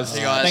 guys. See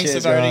you guys. Thanks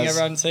Cheers, for voting, guys.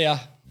 everyone. See ya.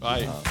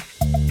 Bye.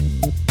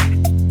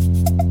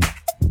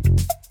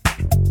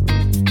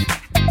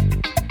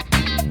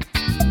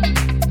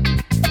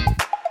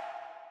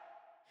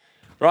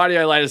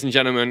 Rightio, ladies and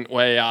gentlemen,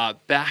 we are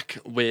back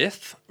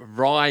with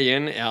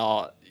Ryan.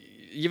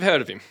 You've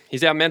heard of him.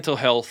 He's our mental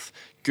health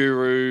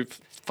guru,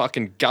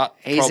 fucking gut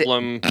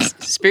problem,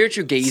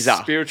 Spiritual geezer.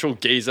 spiritual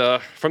geezer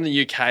from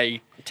the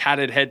UK,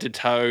 tatted head to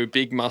toe,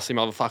 big muscly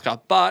motherfucker,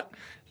 but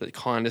the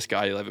kindest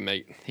guy you'll ever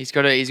meet. He's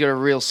got a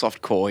real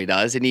soft core, he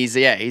does, and he's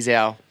our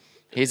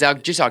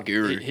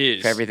guru He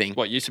is. for everything.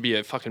 What used to be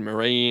a fucking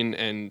Marine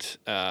and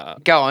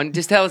Go on,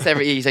 just tell us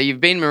everything. So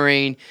you've been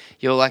Marine,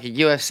 you're like a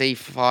UFC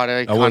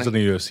fighter. I wasn't a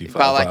UFC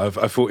fighter, like-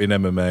 but I fought in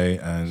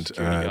MMA and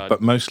Security guard.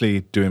 but mostly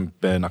doing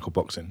bare knuckle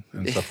boxing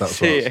and stuff. That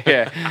was what I was.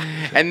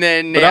 yeah. And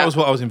then But that was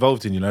what I was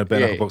involved in, bare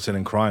Yeah. knuckle boxing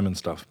and crime and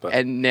stuff. But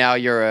and now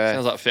you're a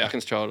sounds like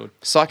Falcon's childhood.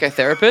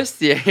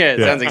 psychotherapist. Yeah, it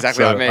yeah. sounds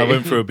exactly So like me. I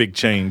went through a big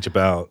change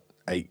about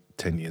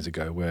 8-10 years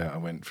ago, where I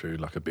went through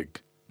like a big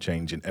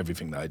change in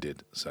everything that I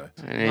did. So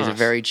and he's a Nice.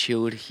 very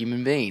chilled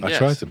human being. I Yes.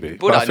 try to be.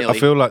 Buddha But I nearly.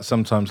 feel like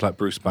sometimes like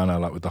Bruce Banner,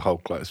 like with the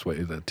Hulk, like it's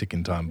a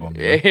ticking time bomb.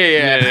 you know?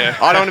 Yeah.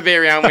 I don't want to be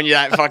around when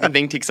that fucking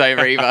thing ticks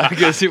over either,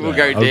 because it will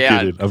go I'm down.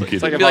 kidding. I'm kidding.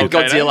 like It'll be like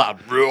volcano.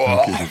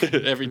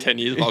 Godzilla. Every 10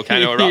 years,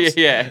 volcano erupts.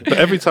 yeah. But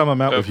every time I'm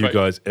out with you Perfect.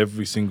 guys,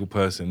 every single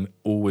person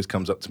always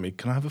comes up to me,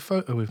 can I have a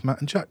photo with Matt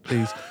and Jack,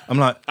 please? I'm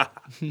like,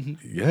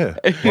 yeah,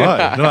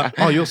 why? They're like,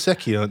 oh, you're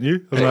Seki, aren't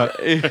you? I'm like,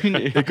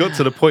 it got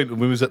to the point when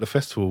we was at the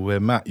festival where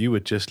Matt, you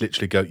would just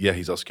literally go, yeah,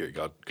 he's our security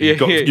guard.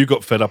 You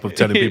got fed up of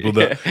telling people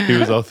that he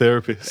was our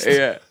therapist.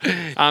 Yeah.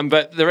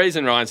 But the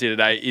reason Ryan's here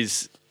today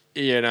is,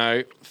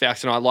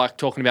 Falcon and I like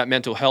talking about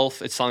mental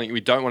health. It's something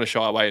we don't want to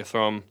shy away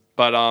from.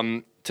 But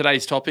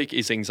today's topic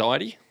is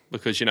anxiety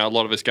because, a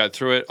lot of us go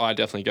through it. I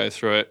definitely go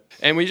through it.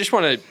 And we just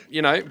want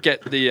to,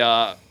 get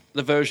the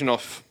version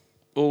of,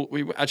 well,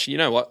 you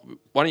know what?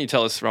 Why don't you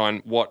tell us,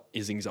 Ryan, what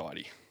is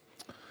anxiety?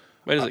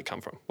 Where does it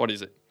come from? What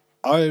is it?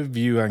 I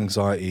view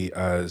anxiety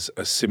as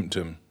a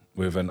symptom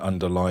with an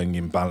underlying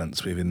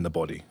imbalance within the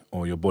body,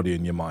 or your body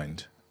and your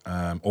mind,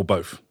 or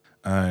both.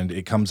 And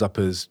it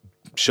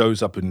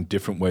shows up in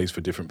different ways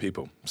for different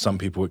people. Some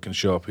people it can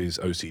show up as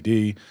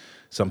OCD.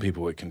 Some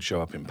people it can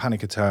show up in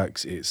panic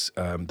attacks.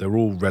 They're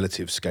all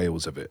relative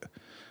scales of it.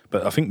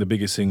 But I think the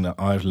biggest thing that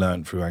I've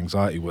learned through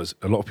anxiety was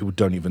a lot of people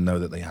don't even know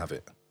that they have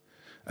it.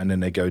 And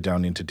then they go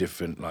down into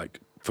different,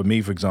 for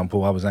me, for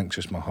example, I was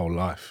anxious my whole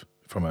life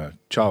from a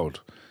child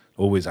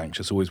always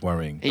anxious, always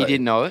worrying. He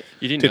didn't know it.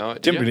 You didn't know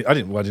it, did you? I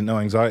didn't know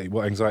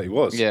what anxiety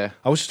was. Yeah.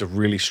 I was just a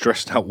really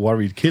stressed out,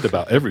 worried kid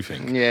about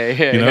everything.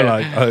 Yeah.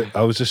 Like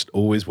I was just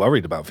always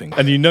worried about things.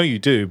 And you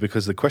do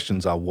because the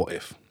questions are what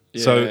if.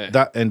 So Yeah.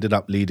 that ended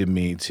up leading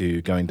me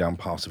to going down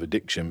paths of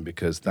addiction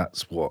because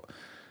that's what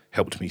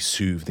helped me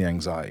soothe the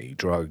anxiety.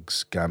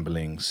 Drugs,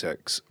 gambling,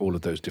 sex, all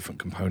of those different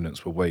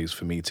components were ways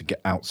for me to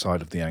get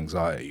outside of the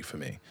anxiety for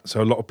me.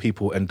 So a lot of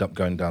people end up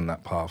going down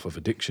that path of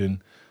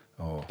addiction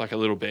or Like a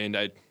little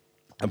Band-Aid.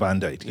 a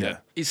Band-Aid, yeah.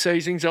 So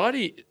is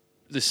anxiety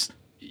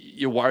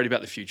you're worried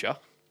about the future?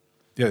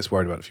 Yeah, it's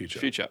worried about the future.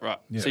 Future, right.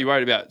 Yeah. So you're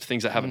worried about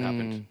things that haven't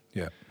happened.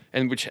 Yeah.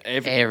 And which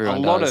Everyone a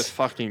lot does. of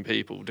fucking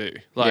people do.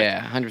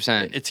 Yeah,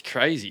 100%. It's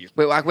crazy.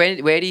 But like,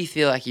 where do you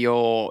feel like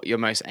you're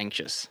most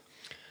anxious?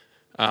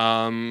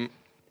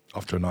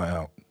 After a night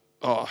out.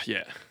 Oh,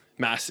 yeah.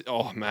 Massive.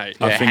 Oh, mate.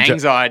 Yeah, think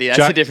anxiety, that's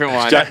a different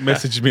one. Jack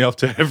messaged me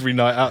after every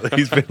night out that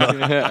he's been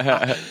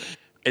on.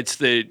 It's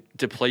the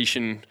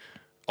depletion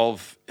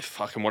of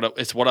fucking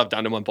it's what I've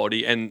done to my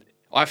body. And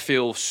I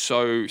feel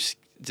so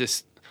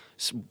just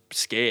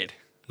scared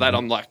that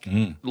I'm like,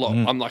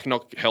 I'm like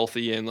not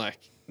healthy and like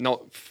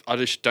I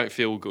just don't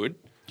feel good.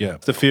 Yeah,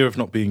 the fear of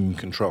not being in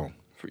control.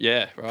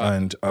 Yeah, right.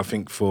 And I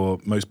think for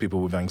most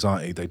people with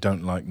anxiety, they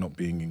don't like not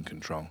being in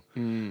control.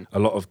 A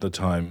lot of the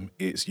time,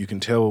 you can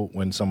tell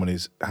when someone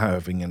is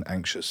having an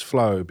anxious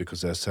flow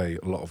because they'll say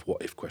a lot of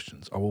what if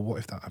questions. Oh, well, what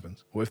if that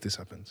happens? What if this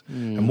happens?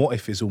 And what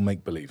if is all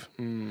make believe.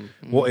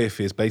 What if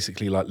is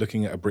basically like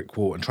looking at a brick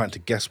wall and trying to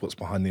guess what's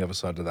behind the other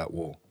side of that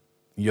wall.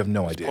 You have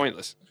no idea.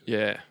 Pointless.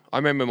 Yeah, I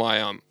remember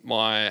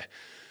my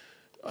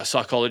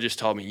psychologist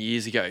told me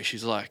years ago.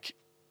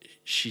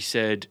 She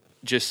said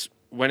just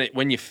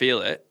when you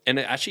feel it, and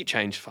it actually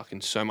changed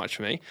fucking so much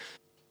for me.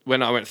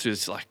 When I went through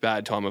this like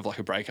bad time of like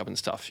a breakup and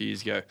stuff a few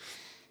years ago,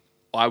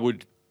 I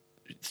would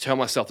tell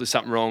myself there's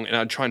something wrong, and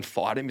I'd try and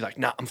fight it and be like,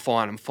 nah, I'm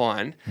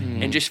fine,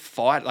 and just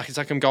fight like it's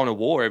like I'm going to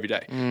war every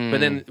day. But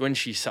then when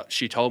she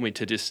told me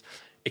to just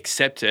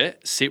accept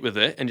it, sit with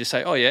it, and just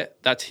say, oh yeah,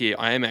 that's here.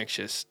 I am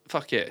anxious.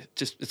 Fuck yeah,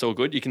 just it's all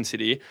good. You can sit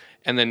here,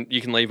 and then you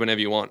can leave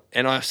whenever you want.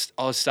 And I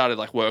started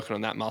like working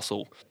on that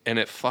muscle, and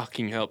it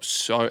fucking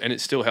helps and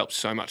it still helps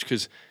so much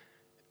because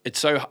it's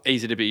so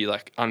easy to be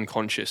like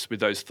unconscious with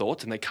those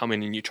thoughts, and they come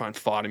in and you try and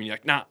fight them, and you're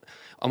like, nah,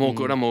 I'm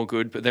all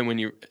good. But then when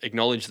you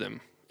acknowledge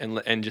them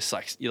and just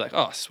like you're like,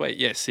 oh sweet,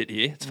 yeah, sit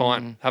here, it's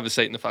fine, have a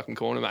seat in the fucking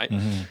corner, mate.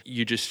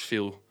 You just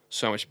feel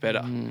so much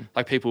better.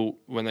 Like people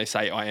when they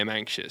say I am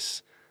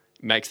anxious,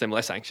 makes them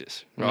less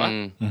anxious,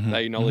 right?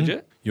 They acknowledge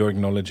it. You're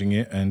acknowledging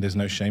it, and there's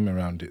no shame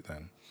around it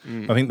then.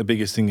 I think the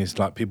biggest thing is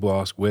like people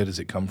ask, where does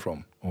it come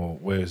from? Or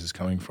where is this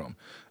coming from?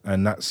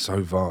 And that's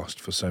so vast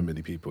for so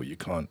many people. You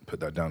can't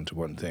put that down to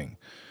one thing.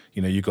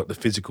 You know, you've got the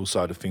physical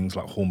side of things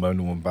like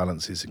hormonal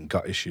imbalances and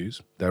gut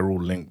issues. They're all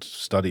linked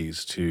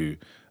studies to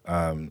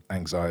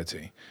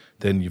anxiety.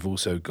 Then you've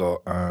also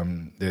got,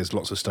 there's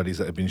lots of studies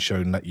that have been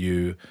shown that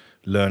you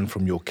learn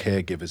from your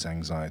caregiver's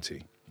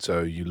anxiety.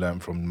 So you learn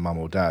from mum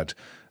or dad,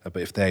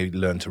 but if they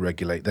learn to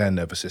regulate their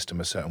nervous system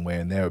a certain way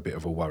and they're a bit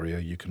of a worrier,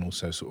 you can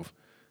also sort of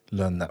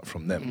learn that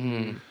from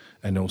them.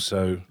 And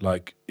also,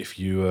 like, if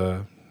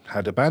you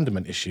had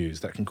abandonment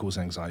issues, that can cause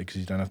anxiety because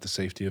you don't have the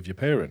safety of your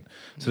parent.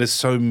 So there's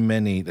so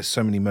many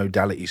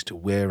modalities to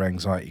where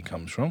anxiety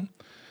comes from.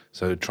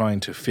 So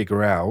trying to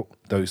figure out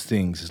those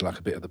things is like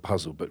a bit of the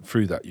puzzle, but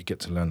through that you get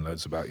to learn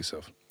loads about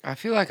yourself. I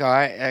feel like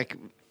I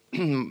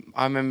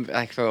remember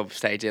like for a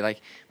stage there,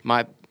 like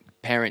my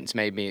parents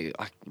made me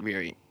like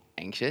really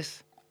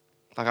anxious.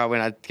 Like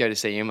when I'd go to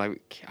see him,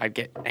 like I'd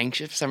get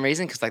anxious for some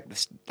reason because like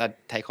I'd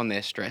take on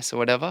their stress or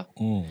whatever.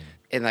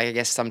 And like I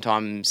guess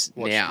sometimes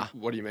now,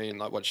 What do you mean?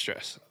 Like what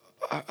stress?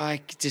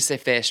 I just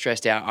if they're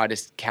stressed out, I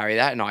just carry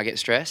that and I get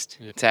stressed.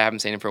 Say I haven't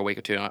seen him for a week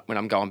or two. When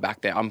I'm going back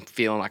there, I'm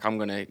feeling like I'm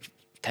gonna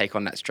take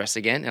on that stress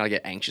again, and I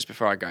get anxious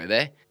before I go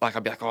there. Like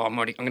I'd be like, oh, I'm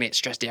gonna get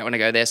stressed out when I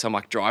go there, so I'm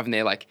like driving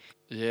there like.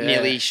 Yeah.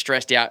 Nearly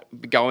stressed out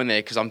going there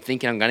because I'm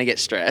thinking I'm going to get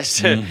stressed.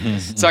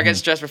 So I get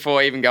stressed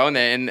before even going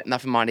there and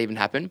nothing might even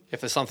happen. If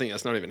there's something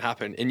that's not even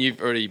happened and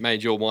you've already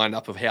made your mind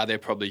up of how they're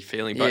probably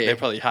feeling, but they're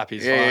probably happy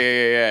as fuck.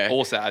 Yeah.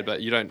 Or sad,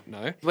 but you don't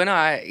know. When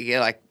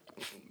I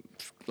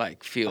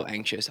like feel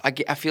anxious, I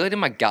feel it in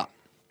my gut.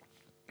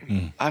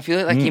 I feel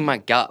it like in my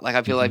gut. Like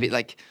I feel like a bit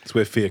like... It's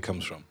where fear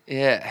comes from.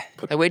 Yeah.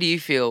 Like where do you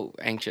feel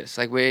anxious?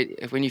 Like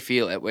when you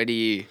feel it, where do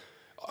you...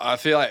 I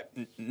feel like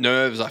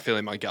nerves I feel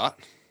in my gut.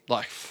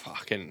 Like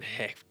fucking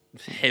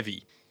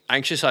heavy.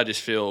 Anxious, I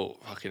just feel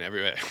fucking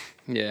everywhere.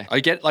 Yeah.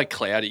 I get like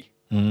cloudy.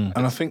 And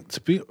I think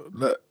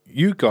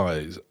you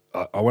guys,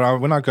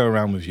 when I go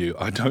around with you,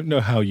 I don't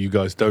know how you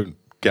guys don't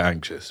get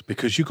anxious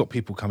because you got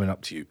people coming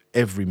up to you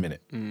every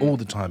minute, all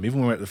the time. Even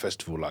when we're at the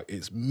festival, like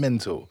it's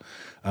mental.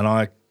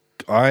 And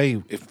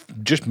if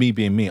just me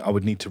being me, I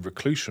would need to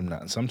recluse from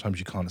that, and sometimes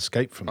you can't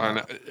escape from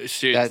that.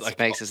 That like,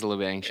 makes us a little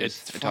bit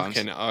anxious it's at times.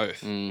 fucking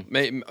oath.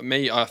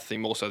 Me, I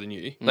think more so than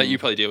you. Like you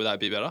probably deal with that a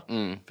bit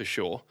better, for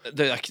sure.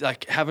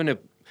 Like having to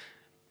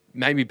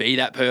maybe be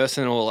that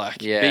person or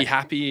like Yeah. be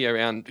happy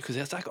around, because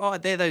it's like, oh,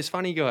 they're those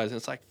funny guys. And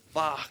it's like,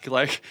 fuck.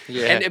 Like,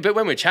 Yeah. but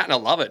when we're chatting, I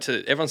love it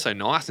too. Everyone's so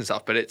nice and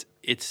stuff, but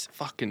it's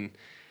fucking,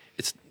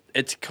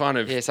 it's kind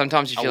of. Yeah,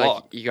 sometimes you a feel lot.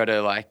 like you got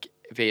to like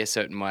be a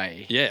certain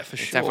way. Yeah, for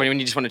It's sure. definitely when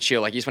you just want to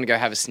chill, like you just want to go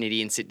have a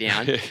snitty and sit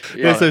down.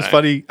 There's those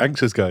funny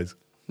anxious guys.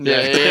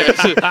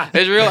 Yeah.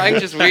 There's real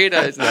anxious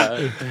weirdos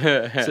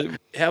though. So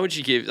how would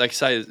you give, like,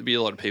 say there'd be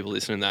a lot of people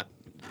listening that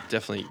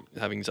definitely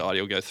have anxiety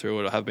or go through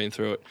it or have been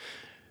through it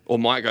or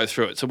might go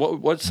through it. So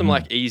what's some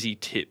like easy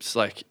tips,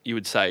 like you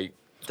would say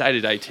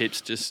day-to-day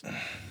tips, just...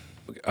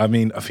 I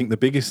mean, I think the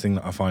biggest thing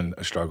that I find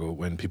a struggle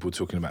when people are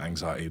talking about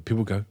anxiety,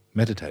 people go,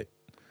 meditate.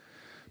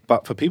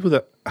 But for people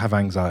that have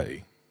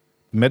anxiety,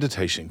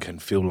 meditation can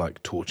feel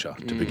like torture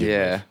to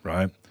begin with,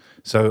 right?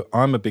 So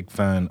I'm a big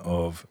fan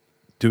of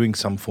doing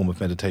some form of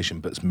meditation,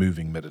 but it's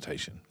moving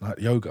meditation, like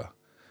yoga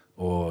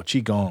or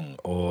qigong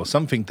or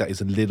something that is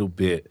a little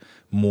bit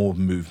more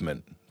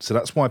movement. So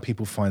that's why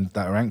people that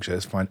are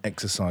anxious find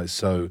exercise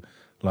so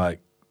like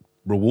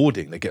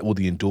rewarding. They get all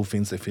the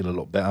endorphins, they feel a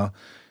lot better.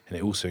 And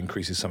it also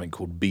increases something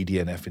called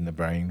BDNF in the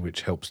brain,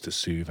 which helps to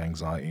soothe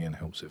anxiety and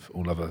helps with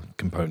all other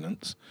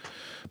components.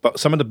 But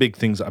some of the big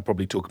things that I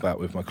probably talk about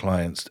with my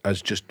clients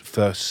as just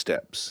first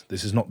steps.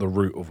 This is not the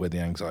root of where the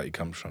anxiety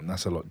comes from.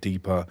 That's a lot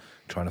deeper,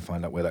 trying to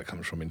find out where that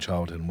comes from in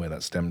childhood and where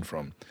that stemmed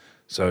from.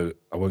 So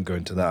I won't go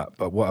into that.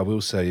 But what I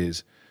will say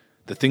is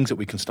the things that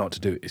we can start to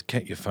do is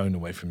get your phone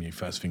away from you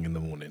first thing in the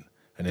morning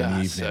and in the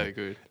evening. That's so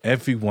good.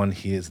 Everyone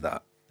hears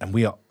that.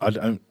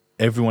 And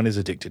everyone is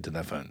addicted to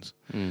their phones.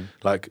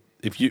 Like,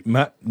 if you,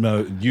 Matt,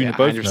 no, you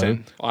both know,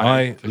 100%.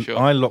 I am, for sure.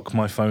 I lock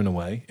my phone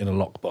away in a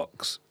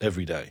lockbox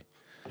every day.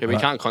 Yeah, we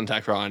can't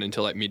contact Ryan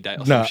until like midday or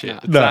No, some shit.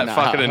 It's no. that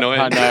fucking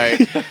annoying. I know.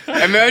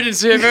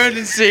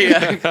 Emergency.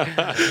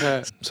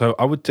 So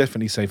I would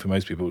definitely say for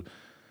most people,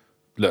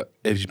 look,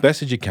 as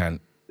best as you can,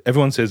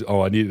 everyone says,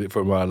 oh, I needed it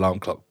for my alarm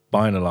clock.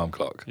 Buy an alarm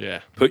clock. Yeah.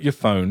 Put your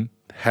phone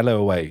hella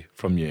away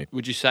from you.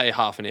 Would you say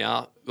half an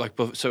hour? Like,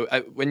 so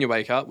when you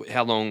wake up,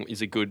 how long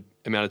is a good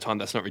amount of time?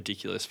 That's not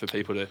ridiculous for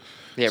people to...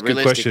 Yeah, It's a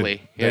good question.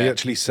 realistically. They Yeah.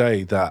 actually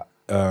say that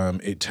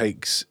it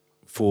takes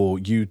for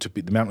you to be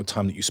the amount of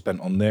time that you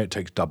spent on there. It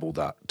takes double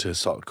that to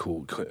sort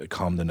of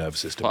calm the nervous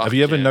system. Have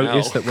you ever Fucking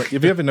noticed hell. that?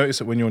 Have you ever noticed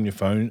that when you're on your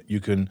phone,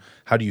 you can?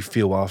 How do you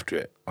feel after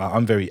it?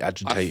 I'm very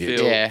agitated.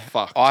 feel- Yeah,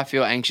 fucked. I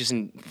feel anxious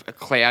and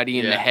cloudy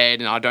in Yeah. the head,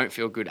 and I don't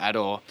feel good at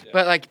all.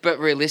 But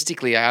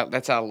realistically,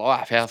 that's our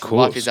life. Our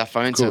course, life is our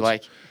phone. of So course.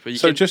 like, But you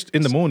So can- just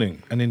in the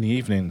morning and in the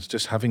evenings,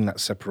 just having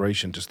that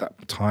separation, just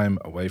that time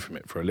away from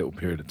it for a little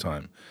period of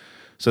time.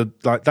 So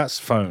like that's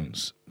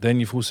phones. Then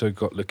you've also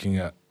got looking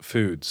at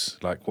foods,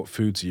 like what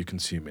foods are you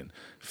consuming?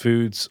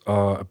 Foods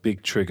are a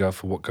big trigger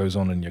for what goes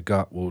on in your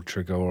gut, will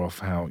trigger off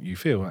how you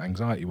feel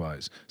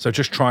anxiety-wise. So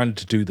just trying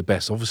to do the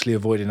best, obviously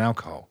avoiding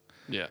alcohol.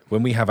 Yeah.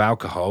 When we have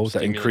alcohol, that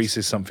Stimulants.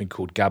 increases something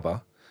called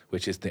GABA,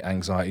 which is the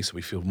anxiety, so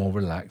we feel more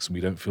relaxed and we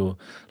don't feel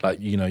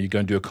like, you go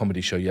and do a comedy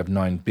show, you have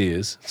 9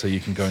 beers, so you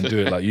can go and do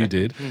it like you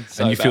did,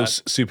 and you feel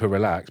bad. super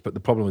relaxed. But the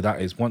problem with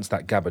that is once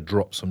that GABA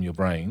drops from your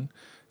brain,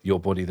 your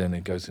body then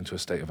it goes into a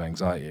state of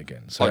anxiety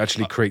again. So it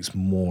actually creates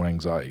more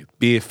anxiety.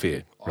 Beer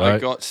fear, right?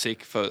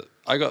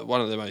 I got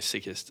one of the most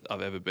sickest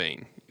I've ever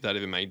been. That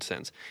ever made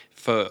sense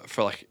for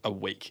like a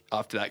week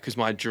after that, because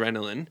my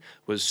adrenaline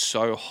was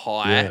so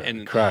high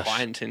and crash.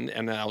 heightened,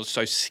 and I was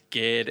so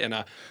scared.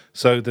 And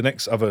So the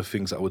next other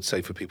things I would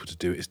say for people to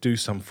do is do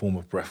some form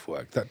of breath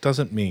work. That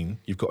doesn't mean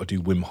you've got to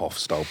do Wim Hof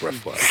style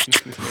breath work.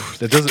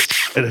 It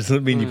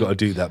doesn't mean you've got to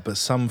do that, but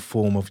some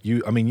form of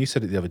you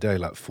said it the other day,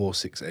 like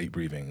 4-6-8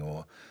 breathing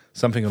or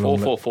something along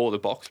 4-4-4, the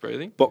box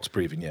breathing. box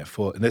breathing, yeah.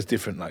 And there's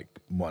different like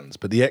ones,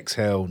 but the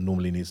exhale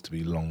normally needs to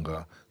be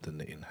longer than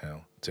the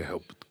inhale to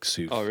help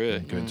soothe. Oh, really?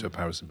 And go into a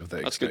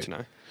parasympathetic That's state. good to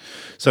know.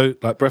 So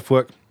like breath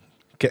work,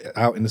 get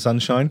out in the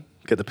sunshine,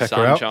 get the pecker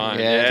out. Sunshine.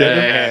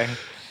 yeah.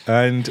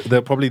 And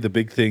probably the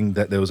big thing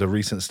that there was a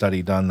recent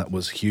study done that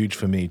was huge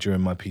for me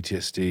during my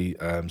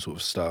PTSD sort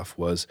of stuff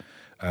was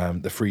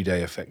the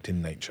 3-day effect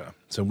in nature.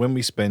 So when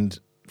we spend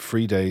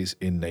 3 days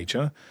in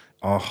nature,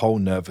 our whole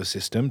nervous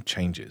system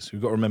changes.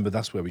 We've got to remember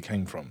that's where we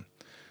came from.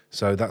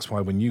 So that's why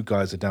when you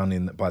guys are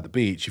down by the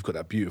beach, you've got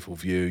that beautiful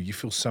view. You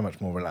feel so much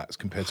more relaxed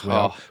compared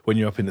to when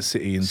you're up in the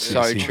city in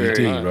So CBD,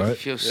 true. right? It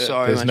feels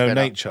so There's much no better.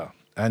 nature.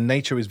 And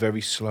nature is very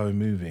slow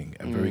moving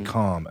and very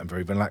calm and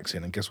very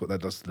relaxing. And guess what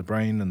that does to the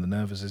brain and the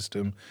nervous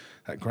system?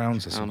 That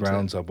grounds us and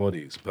grounds our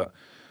bodies. But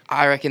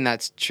I reckon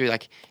that's true.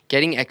 Like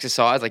getting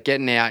exercise, like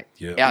getting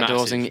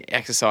outdoors Massive. and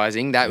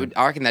exercising. I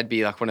reckon that'd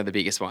be like one of the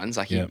biggest ones.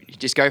 Like you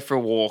just go for a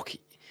walk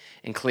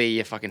and clear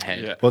your fucking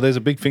head. Yeah. well, there's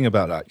a big thing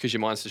about that Because your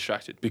mind's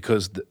distracted.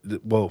 because,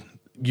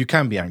 you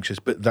can be anxious,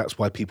 but that's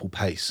why people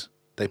pace.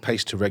 They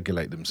pace to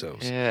regulate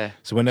themselves. Yeah.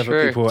 So whenever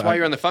True. people That's why are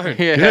you're on the phone.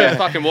 Yeah. You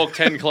fucking walk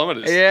 10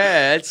 kilometers.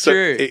 Yeah, it's so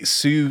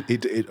true.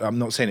 I'm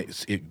not saying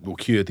it will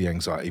cure the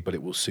anxiety, but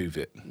it will soothe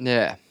it.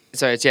 Yeah.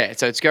 So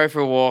it's go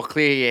for a walk,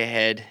 clear your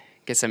head,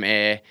 get some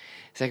air.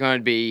 Second one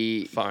would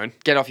be Phone.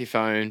 get off your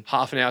phone,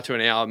 Half an hour to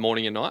an hour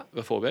morning and night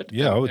before bed.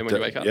 Yeah, And when you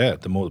wake up. Yeah,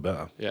 the more the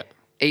better. Yeah.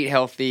 eat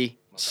healthy,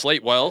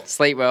 Sleep well.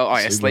 Sleep well. Oh,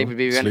 yeah, sleep would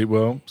be good. Sleep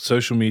well.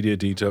 Social media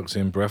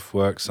detoxing, breath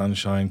work,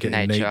 sunshine,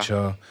 getting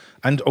nature.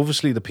 And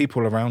obviously the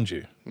people around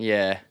you.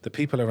 Yeah. The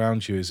people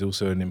around you is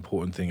also an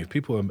important thing. If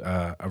people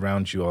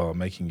around you are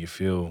making you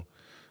feel,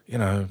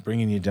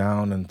 bringing you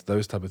down and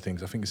those type of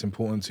things, I think it's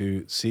important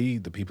to see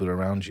the people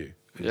around you.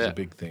 It's a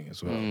big thing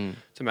as well.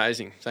 It's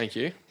amazing. Thank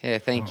you. Yeah,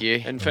 thank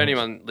you. And for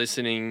anyone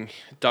listening,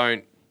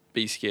 don't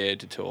be scared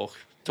to talk.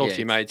 Talk to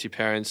your mates, your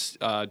parents,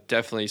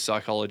 definitely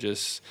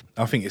psychologists.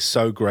 I think it's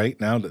so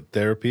great now that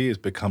therapy has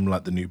become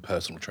like the new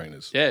personal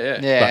trainers. Yeah.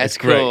 Yeah, it's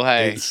cool,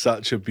 hey. It's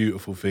such a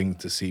beautiful thing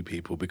to see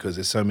people because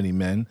there's so many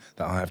men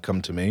that have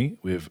come to me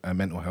with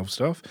mental health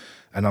stuff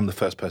and I'm the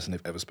first person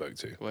they've ever spoke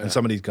to. Wow. And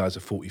some of these guys are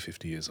 40,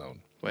 50 years old.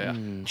 Wow.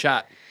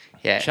 Chat.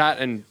 Yeah. Chat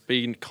and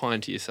be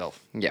kind to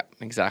yourself. Yeah,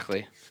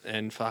 exactly.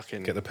 And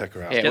fucking... Get the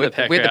pecker out. Yeah, with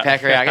the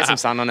pecker out. Get some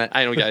sun on it.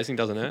 Anal gazing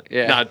doesn't hurt.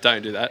 Yeah. No,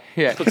 don't do that.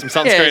 Yeah. Put some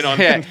sunscreen on.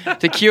 Yeah.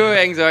 To cure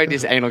anxiety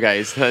is anal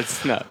gaze.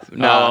 That's no.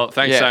 Well,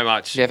 thanks so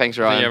much. Yeah, thanks,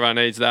 I Ryan. think everyone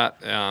needs that.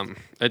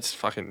 It's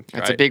fucking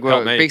great. It's a big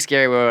world, big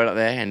scary world out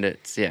there, and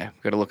it's we've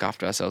got to look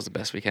after ourselves the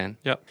best we can.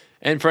 Yep.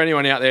 And for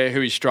anyone out there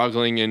who is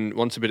struggling and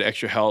wants a bit of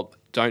extra help,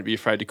 don't be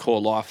afraid to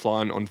call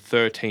Lifeline on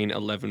 13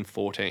 11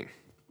 14.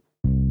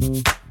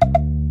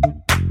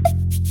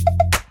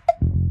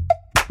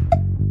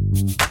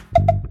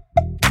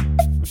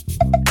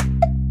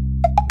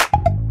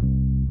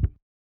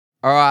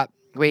 All right,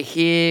 we're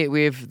here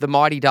with the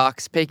Mighty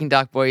Ducks. Peking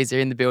Duck boys are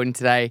in the building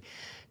today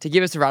to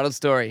give us a rattled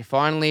story.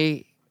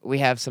 Finally, we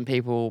have some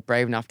people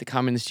brave enough to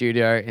come in the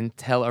studio and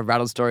tell a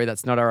rattled story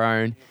that's not our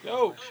own.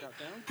 Yo.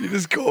 You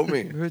just called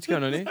me. What's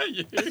going on here?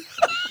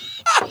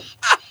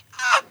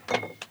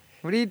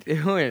 What are you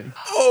doing?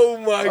 Oh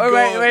my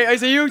god. Wait.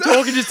 So you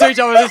talking just to each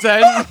other this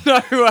end?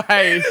 No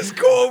way. He just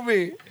called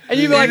me. And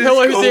you're like,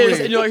 hello, who's this?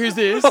 And you're like, who's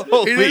this?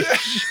 Holy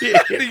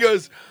shit. And he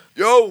goes,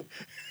 yo.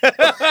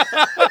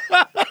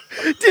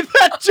 Did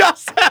that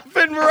just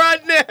happen right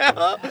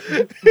now?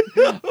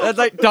 That's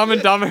like Dumb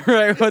and Dumber,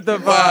 right? What the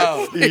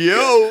Wow. fuck?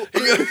 Yo.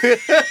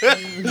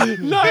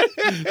 No, I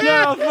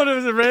thought it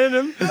was a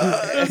random.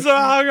 So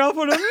I hung up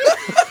on him.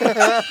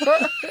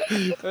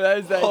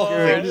 That's that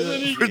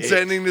good.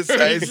 Pretending to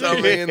say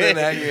something and then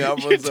hanging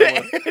up on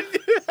someone.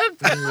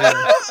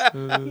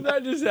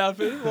 That just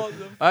happened. What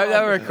the I hope they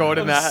were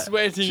recording that.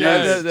 sweating.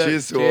 Cheers.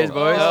 Cheers to Cheers, all.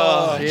 boys.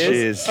 Oh,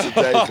 Cheers. It's a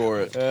day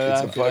for it.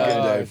 It's a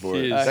fucking day for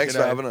it. cheers. Thanks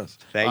for having us.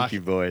 Thank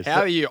you, boys.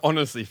 How are you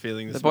honestly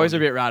feeling this The boys are a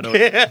morning?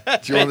 bit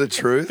rattled. Do you want the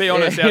truth? Be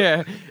honest,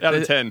 Yeah. out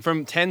of 10.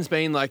 From 10's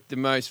been like the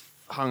most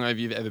hungover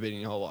you've ever been in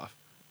your whole life.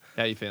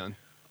 How are you feeling?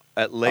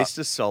 At least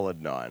a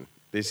solid 9.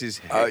 This is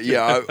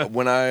hectic.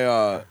 When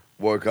I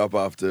woke up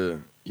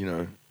after,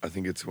 I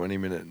think a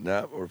 20-minute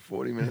nap or a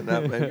 40-minute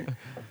nap maybe,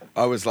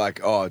 I was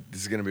like, oh,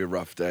 this is going to be a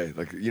rough day.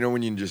 Like,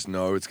 when you just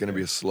know it's going to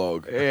be a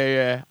slog.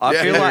 Yeah. I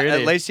feel like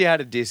really. at least you had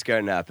a disco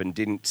nap and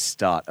didn't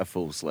start a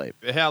full sleep.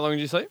 How long did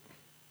you sleep?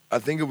 I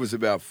think it was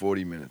about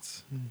 40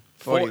 minutes.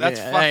 40 That's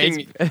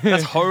minutes. fucking,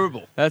 that's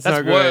horrible. That's That's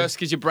not good. worse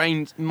because your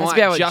brain might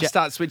about what just Ja-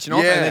 start switching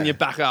off Yeah. and then you're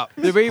back up.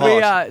 So so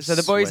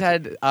the boys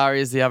sweaty. had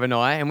arias the other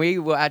night, and we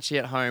were actually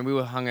at home. We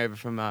were hungover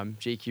from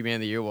GQ Man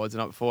of the Year Awards the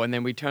night before, and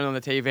then we turned on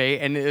the TV,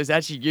 and it was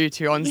actually you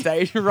two on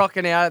stage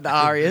rocking out at the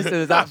arias. It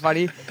was that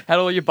funny. Had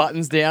all your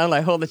buttons down,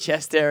 like all the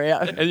chest area.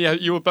 And yeah,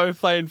 you were both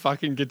playing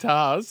fucking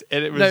guitars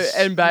and it was...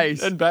 And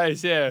bass. And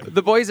bass, yeah.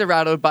 The boys are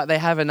rattled, but they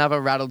have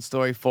another rattled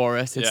story for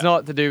us. It's Yeah.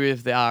 not to do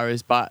with the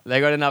arias, but they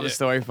got another Yeah.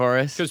 story for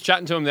us. Because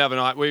chatting to them the other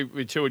night,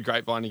 we toured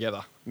Grapevine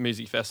together,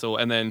 music festival,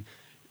 and then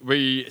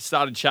we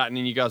started chatting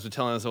and you guys were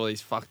telling us all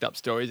these fucked up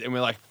stories and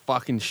we're like,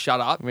 fucking shut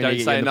up. We need to Don't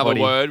get say you in the another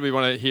potty. word. We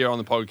want to hear on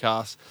the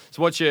podcast.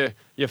 So what's your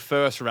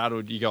first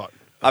rattled you got?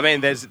 I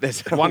mean, there's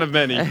One of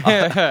many.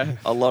 a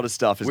lot of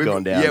stuff has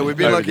gone down. Yeah, we've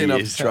been over lucky the enough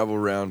years. to travel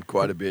around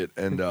quite a bit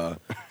and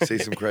see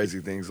some crazy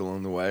things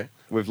along the way.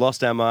 We've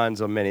lost our minds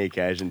on many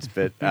occasions,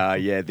 but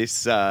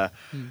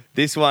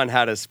this one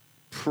had us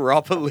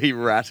properly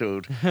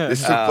rattled.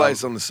 This took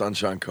place on the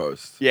Sunshine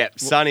Coast. Yeah,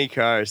 sunny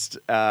coast.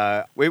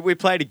 We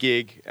played a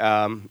gig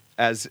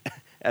as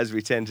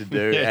we tend to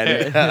do,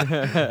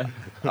 and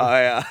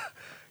I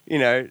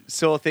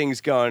saw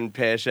things going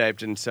pear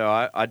shaped, and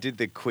so I did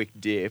the quick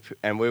dip,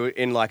 and we were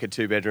in like a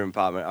 2-bedroom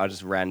apartment. I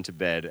just ran to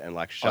bed and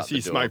like shut So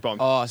you the door. smoke bomb.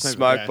 Oh,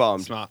 Smoke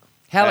bombed. Smart.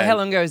 How And-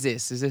 long ago is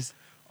this? Is this?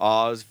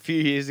 Oh, it was a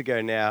few years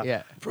ago now.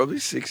 Yeah. Probably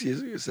 6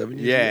 years ago, 7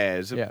 years Yeah, ago. it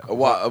was Yeah.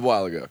 A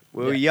while ago.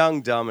 we were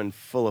young, dumb, and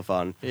full of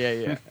fun.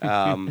 Yeah.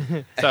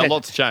 So a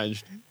lot's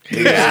changed.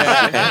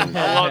 A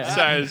lot's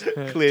changed.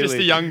 Clearly. Just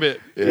the young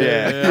bit.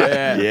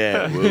 Yeah.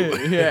 Yeah.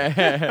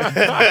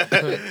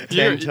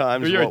 10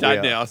 times You're a what we dad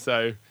are. now,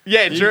 so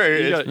Yeah, you, true.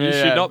 you Yeah.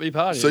 should not be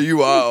partying. So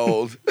you are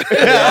old.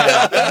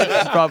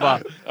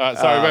 Proper. All right,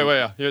 sorry,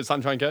 wait. You're at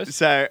Sunshine Coast?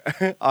 So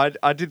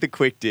I did the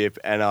quick dip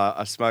and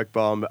I smoke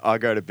bomb. I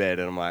go to bed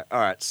and I'm like, all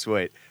right,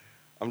 sweet.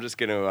 I'm just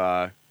going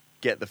to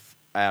get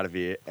out of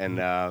here. And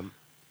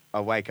I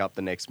wake up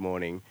the next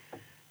morning,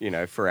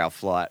 for our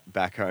flight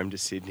back home to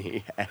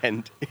Sydney.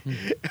 And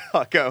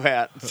I go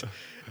out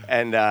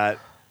and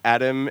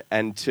Adam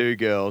and two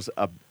girls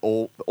are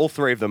all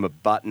three of them are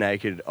butt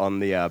naked on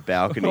the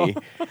balcony,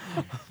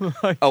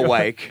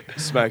 awake,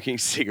 smoking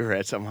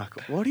cigarettes. I'm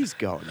like, what is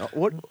going on?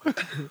 What?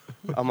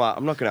 I'm like,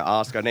 I'm not going to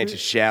ask. I need to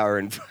shower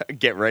and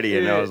get ready.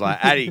 And I was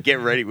like, Addy, get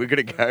ready. We're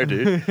going to go,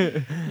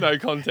 dude. No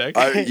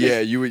context.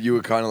 You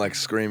were kind of like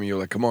screaming. You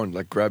were like, come on,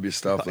 like grab your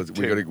stuff. We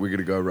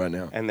gotta go right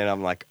now. And then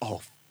I'm like,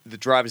 oh, the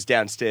driver's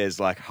downstairs.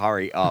 Like,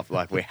 hurry up.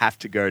 Like, we have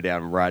to go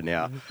down right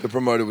now. The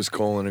promoter was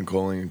calling and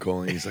calling and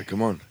calling. He's like,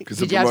 come on. Because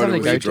the Did you have promoter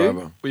something was to the go to?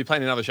 driver. Were you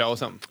playing another show or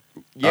something?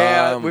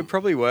 Yeah, we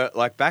probably were.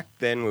 Like, back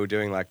then, we were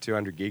doing like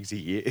 200 gigs a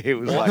year. It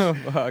was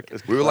like,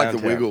 We were like the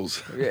Clown Town.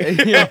 Wiggles.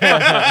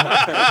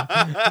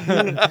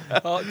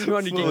 Oh,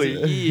 200 gigs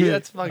a year.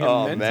 That's fucking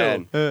Oh,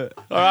 mental. man.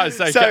 All right,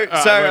 so, So, all right,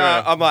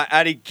 wait. I'm like,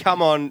 Addy,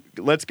 come on,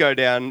 let's go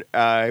down.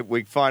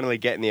 We finally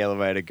get in the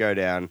elevator, go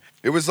down.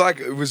 It was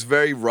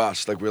very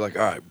rushed. Like, we were like,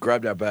 all right,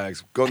 grabbed our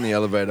bags, got in the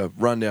elevator,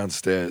 run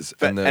downstairs.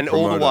 And all the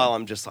promoter- while,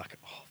 I'm just like,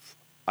 oh,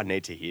 I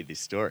need to hear this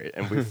story.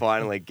 And we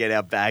finally get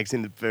our bags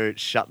in the boot,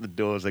 shut the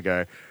doors. I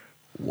go,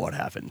 what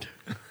happened?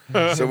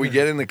 So we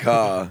get in the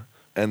car,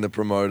 and the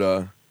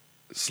promoter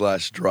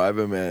 /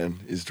 driver man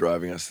is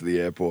driving us to the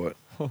airport.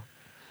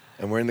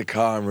 And we're in the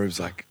car, and Rube's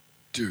like,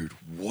 dude,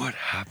 what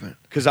happened?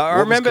 Because I What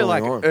was remember,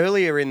 going like, on?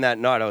 earlier in that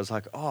night, I was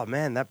like, oh,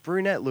 man, that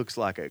brunette looks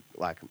like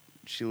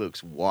she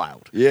looks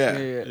wild. Yeah.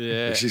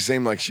 Yeah. Like, she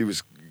seemed like she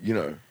was, you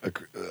know,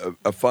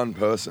 a fun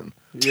person.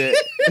 Yeah.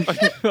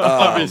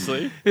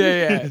 Obviously.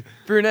 yeah.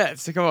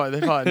 Brunettes, come on,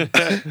 they're fun.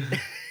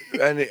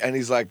 And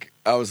he's like,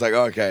 I was like,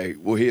 okay,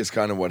 well, here's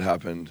kind of what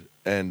happened.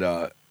 And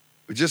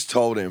we just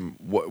told him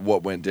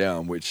what went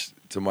down, which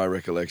to my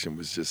recollection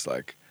was just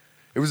like,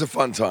 it was a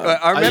fun time.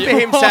 I remember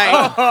him saying,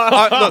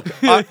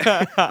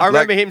 I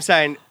remember him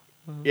saying,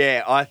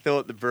 yeah, I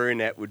thought the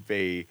brunette would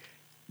be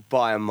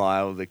by a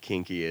mile the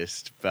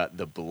kinkiest, but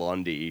the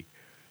blondie,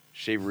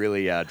 she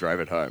really drove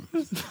it home.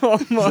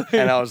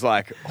 And I was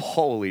like,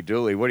 holy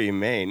dooly, what do you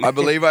mean? I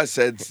believe I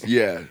said,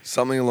 yeah,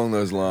 something along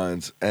those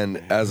lines. And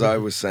as I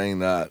was saying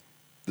that,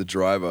 the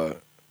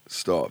driver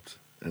stopped.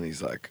 And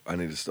he's like, I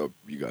need to stop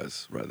you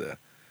guys right there.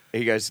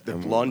 He goes, the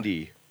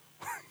blondie.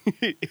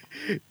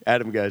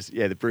 Adam goes,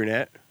 yeah, the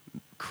brunette,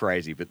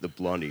 crazy, but the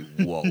blondie,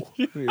 whoa.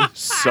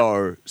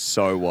 so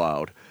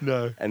wild.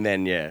 No. And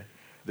then, yeah,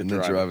 The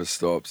driver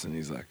stops and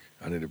he's like,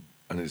 I need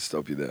to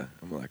stop you there.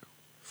 I'm like,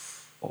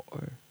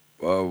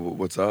 oh,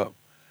 what's up?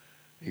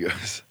 He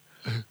goes,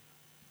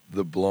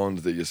 the blonde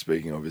that you're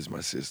speaking of is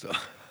my sister.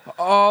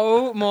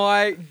 Oh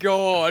my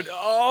god.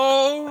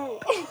 Oh.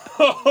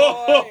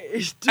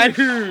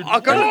 Dude. I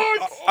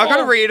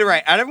gotta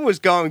reiterate, Adam was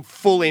going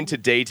full into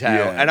detail,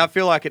 Yeah. and I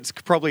feel like it's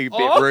probably a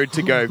bit rude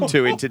to go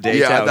too into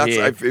detail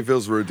here. It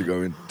feels rude to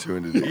go into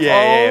detail.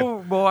 Yeah.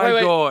 Oh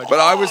my god. But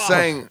I was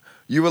saying,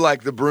 you were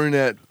like, the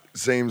brunette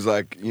seems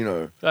like, you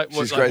know, Like, what,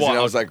 she's like crazy. what? And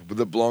I was like,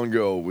 the blonde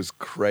girl was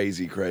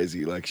crazy.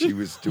 Like, she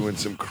was doing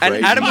some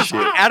And crazy shit.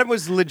 Adam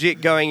was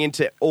legit going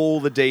into all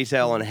the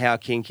detail on how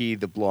kinky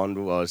the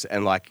blonde was,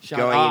 and like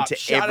going up, into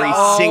shut every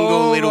up.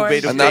 single little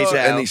bit of And, detail.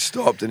 and he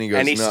stopped and he goes,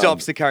 And he no.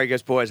 stops the car. He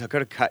goes, boys, I've got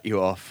to cut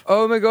you off.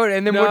 Oh my god.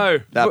 And then No.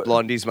 what? That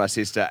blondie's my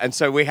sister. And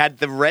so we had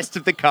the rest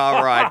of the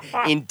car ride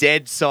in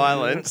dead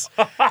silence.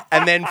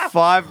 And then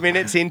 5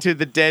 minutes into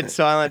the dead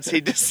silence, he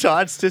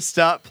decides to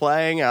start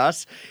playing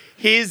us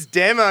his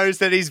demos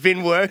that he's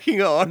been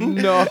working on.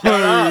 No.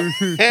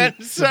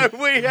 And so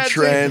we had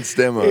Trance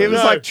demo. It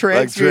was like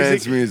trance,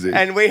 music.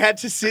 And we had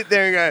to sit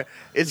there and go,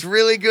 it's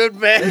really good,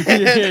 man.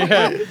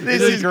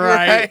 This is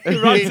great. He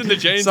runs in the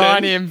jeans.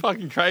 Sign then. him.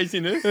 Fucking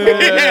craziness.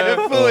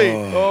 Yeah, fully.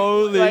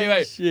 Holy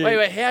Wait.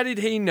 shit. How did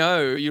he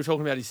know you were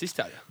talking about his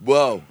sister?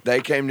 Well, they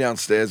came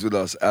downstairs with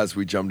us as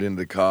we jumped into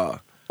the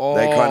car.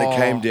 They kind of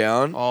came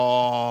down,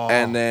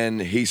 and then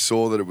he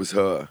saw that it was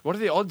her. What are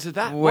the odds of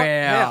that? Wow. What?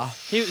 How?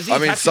 Is he I a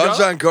mean, taxi driver?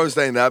 Sunshine Coast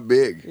ain't that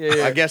big.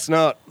 I guess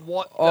not.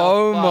 What? The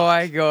Oh fuck?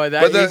 my god.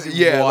 But That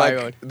is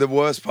wild. like the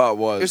worst part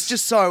was It's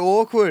just so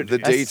awkward. the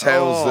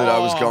details that I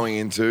was going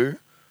into,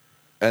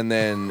 and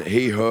then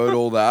he heard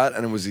all that,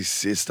 and it was his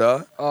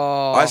sister.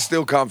 Oh. I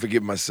still can't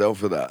forgive myself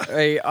for that.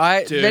 Hey,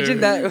 I Dude.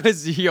 imagine that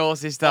was your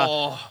sister.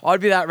 Oh.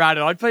 I'd be that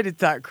ratted. I'd play to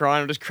that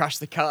crying and just crush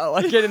the car,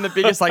 like getting the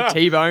biggest like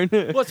T-bone.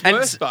 What's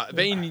worse, but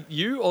being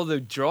you or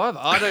the driver?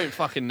 I don't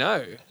fucking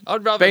know.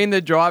 I'd rather Being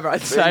the driver,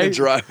 I'd say. The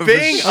driver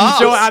Being was- us. I'm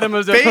sure Adam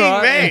was Being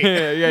alright. me.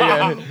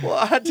 yeah. Well,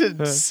 I had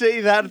to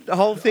see that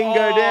whole thing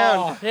go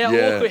down. How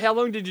Yeah. awkward. How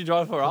long did you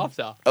drive for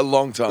after? a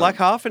long time. Like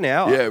half an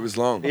hour. yeah, it was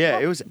long. Yeah,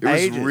 it was It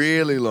was ages.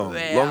 really long.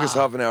 Wow. Longest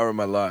half an hour of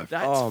my life.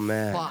 That's Oh,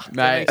 man. fucked.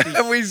 Mate. That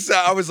makes me-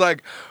 And I was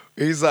like,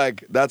 he's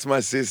like, that's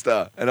my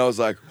sister. And I was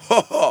like,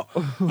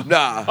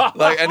 nah.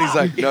 Like, and he's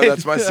like, no,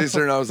 that's my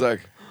sister. And I was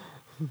like,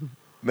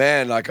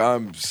 man, like,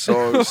 I'm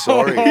so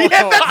sorry. Oh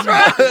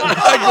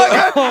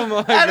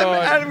my Adam,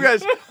 god. Adam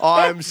goes,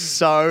 I'm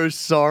so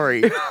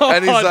sorry.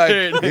 And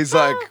dude. he's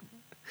like,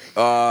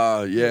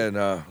 yeah,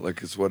 no,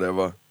 like, it's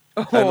whatever.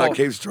 And like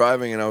keeps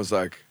driving. And I was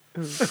like,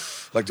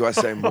 Like, do I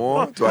say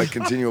more? Do I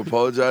continue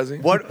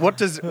apologizing? What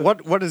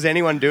does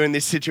anyone do in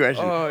this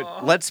situation?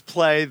 Let's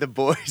play the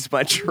boys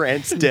my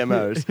trance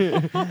demos.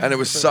 And it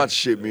was such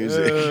shit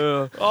music.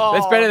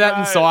 That's better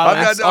than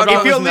silence. I've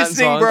If you're listened to that in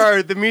listening, silence.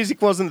 bro, the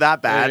music wasn't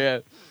that bad. Yeah.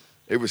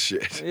 It was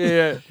shit.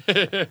 Yeah. It's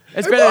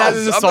I'm better that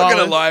than the not silence.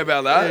 going to lie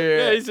about that.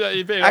 Yeah,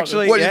 you're being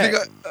Actually, What, yeah. you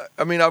think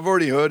I mean, I've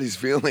already hurt his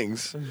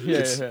feelings.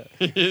 They're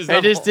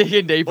just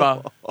digging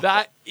deeper.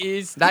 That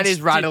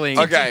is rattling.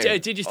 Okay.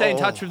 Did you stay in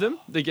touch with them,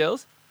 the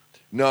girls?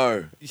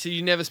 No. So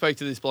you never spoke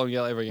to this blonde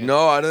girl ever again?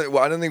 No, I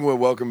don't think we're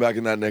welcome back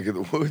in that neck of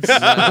the woods.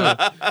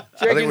 I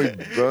think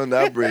we burned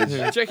that bridge. Do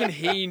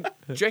you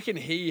reckon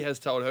he has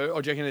told her,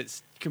 or do you reckon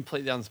it's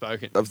completely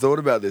unspoken I've thought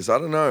about this. I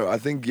don't know. I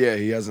think,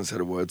 he hasn't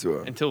said a word to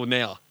her. until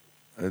now?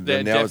 And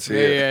they're now it's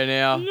here. Yeah,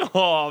 now.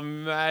 Oh,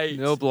 mate.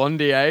 Little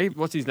blondie, eh?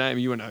 What's his name?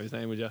 You wouldn't know his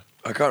name, would you?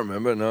 I can't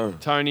remember, no.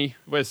 Tony.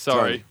 We're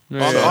sorry.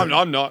 Tony.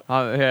 I'm not.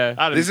 Yeah.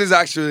 Adam. This is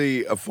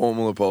actually a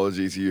formal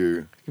apology to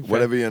you.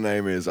 Whatever your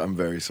name is, I'm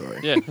very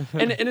sorry. Yeah,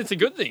 and it's a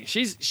good thing.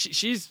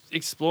 She's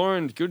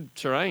exploring good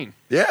terrain.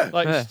 Yeah.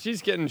 Like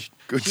she's getting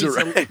Good she's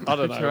terrain. I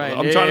don't know. Terrain.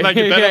 I'm trying to make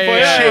it better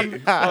for you.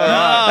 Let's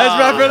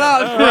wrap it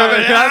up.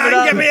 Wrap it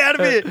up. Get me out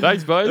of here.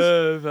 Thanks,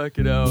 boys. Fuck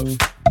it up.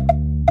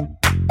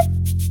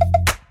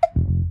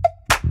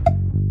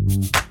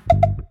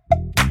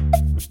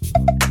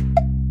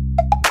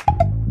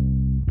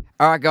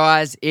 All right,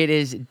 guys, it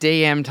is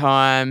DM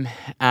time.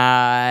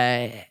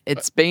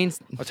 It's been...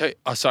 I'll tell you.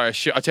 Oh, sorry.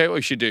 I'll tell you what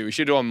we should do. We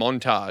should do a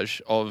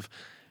montage of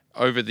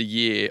over the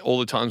year all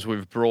the times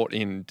we've brought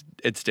in.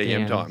 It's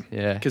DM time.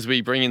 Yeah. Because we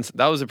bring in.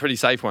 That was a pretty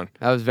safe one.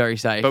 That was very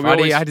safe. But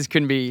we I just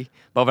couldn't be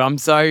bothered. I'm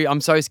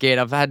so scared.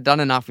 I've done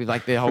enough with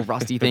like the whole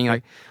rusty thing.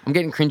 Like I'm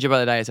getting cringer by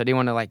the day, so I didn't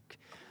want to like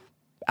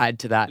add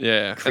to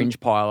that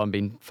cringe pile I've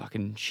been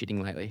fucking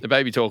shitting lately. The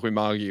baby talk with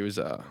Margie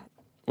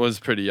was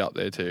pretty up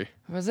there too.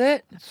 Was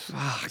it?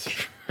 Fuck.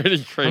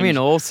 Pretty cringe. I mean,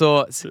 all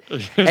sorts.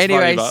 It's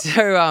Anyway, funny, but-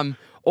 so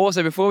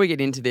also before we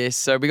get into this,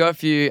 so we got a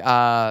few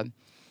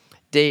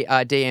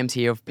DMs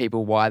here of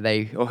people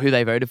who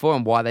they voted for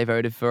and why they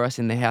voted for us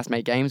in the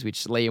housemate games,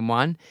 which Liam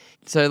won.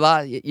 So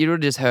you would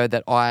have just heard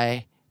that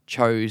I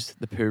chose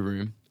the Poo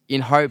Room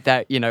in hope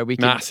that we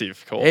could.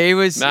 Massive call. It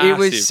was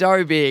Massive.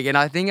 so big, and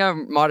I think I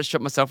might have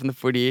shot myself in the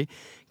foot here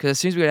because as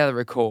soon as we got out of the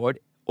record,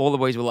 all the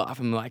boys were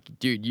laughing like,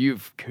 dude,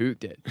 you've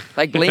cooked it.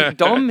 Like,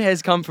 Dom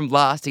has come from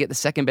last to get the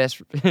second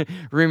best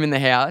room in the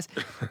house,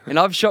 and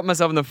I've shot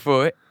myself in the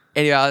foot.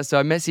 Anyway, so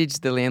I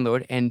messaged the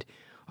landlord, and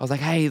I was like,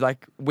 hey,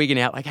 like, wigging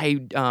out, like, hey,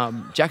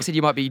 Jack said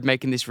you might be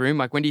making this room.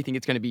 Like, when do you think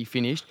it's going to be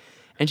finished?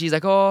 And she's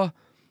like, oh,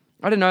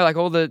 I don't know. Like,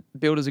 all the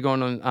builders are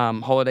going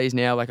on holidays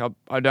now. Like,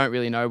 I don't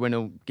really know when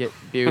it'll get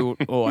built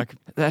or like.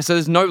 So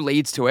there's no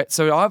leads to it.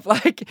 So I've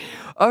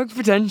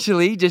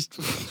potentially just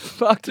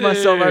fucked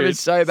myself over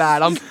so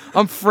bad. I'm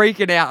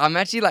freaking out. I'm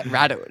actually like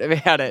rattled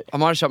about it. I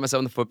might have shot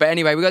myself in the foot. But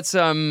anyway, we got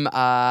some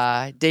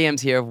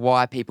DMs here of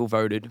why people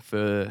voted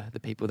for the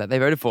people that they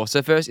voted for.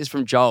 So first is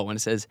from Joel, and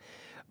it says,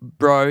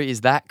 bro,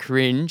 is that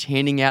cringe?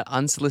 Handing out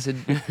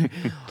unsolicited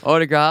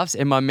autographs,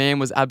 and my man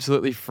was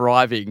absolutely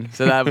thriving.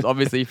 So that was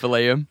obviously for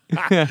Liam.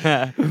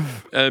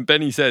 And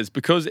Benny says,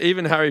 because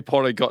even Harry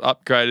Potter got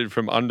upgraded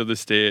from under the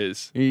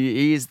stairs.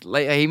 He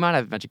might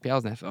have magic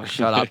powers now. Oh,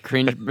 shut up,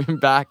 cringe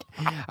back.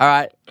 All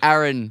right,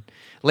 Aaron.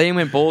 Liam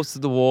went balls to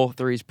the wall,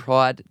 threw his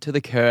pride to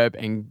the curb,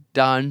 and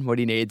done what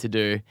he needed to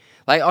do.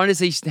 Like,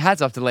 honestly, hats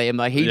off to Liam.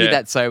 Like, he did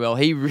that so well.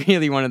 He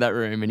really wanted that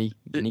room, and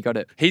he got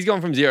it. He's gone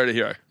from 0 to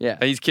hero.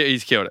 Yeah. He's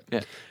killed it.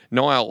 Yeah.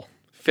 Niall.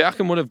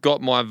 Falcon would have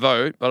got my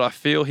vote, but I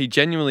feel he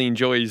genuinely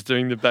enjoys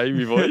doing the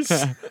baby voice.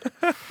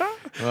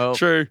 Well,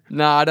 True.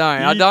 No, I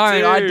don't. I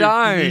You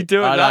don't. You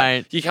do it. I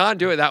don't. You can't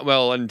do it that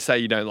well and say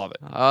you don't love it.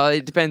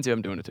 It depends who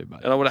I'm doing it to,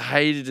 but. And I would have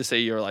hated to see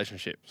your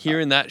relationship.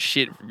 Hearing that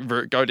shit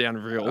go down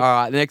real. All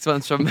right, the next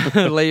one's from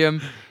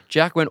Liam.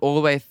 Jack went all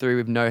the way through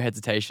with no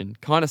hesitation.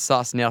 Kind of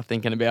sus now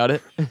thinking about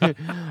it.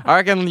 I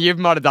reckon you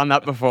might have done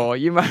that before.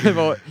 You might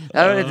have.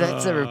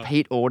 That's a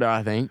repeat order,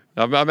 I think.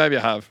 Maybe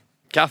I have.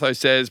 Catho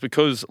says,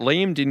 because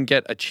Liam didn't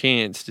get a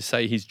chance to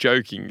say he's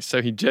joking,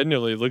 so he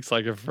genuinely looks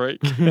like a freak.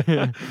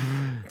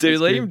 Dude,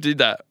 Liam did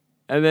that.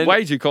 And then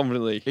way too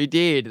confidently. He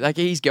did. Like,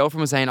 his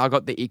girlfriend was saying, I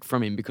got the ick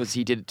from him because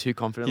he did it too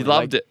confidently. He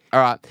loved it.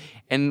 All right.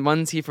 And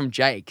one's here from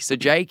Jake. So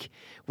Jake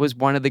was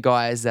one of the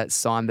guys that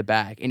signed the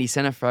bag, and he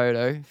sent a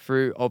photo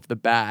through of the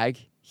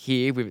bag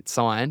here with it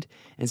signed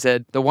and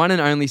said, the one and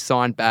only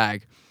signed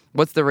bag.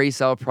 What's the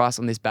resale price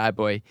on this bad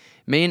boy?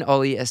 Me and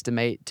Ollie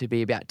estimate to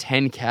be about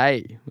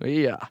 10K.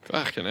 Yeah.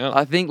 Fucking hell.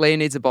 I think Liam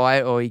needs to buy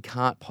it or he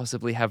can't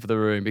possibly have the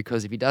room,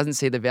 because if he doesn't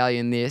see the value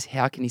in this,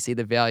 how can he see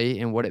the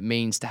value in what it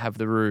means to have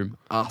the room?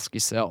 Ask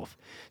yourself.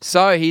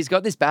 So he's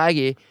got this bag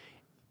here.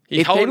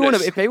 If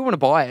people want to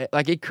buy it,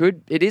 like,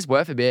 it is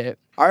worth a bit.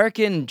 I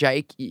reckon,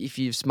 Jake, if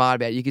you're smart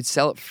about it, you could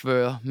sell it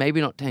for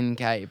maybe not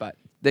 10K, but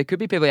there could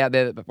be people out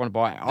there that want to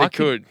buy it. I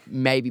could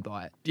maybe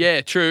buy it. Yeah,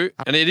 true.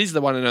 And it is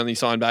the one and only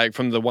signed bag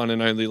from the one and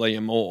only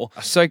Liam Moore.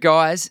 So,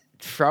 guys,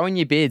 throw in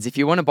your bids. If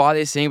you want to buy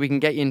this thing, we can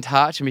get you in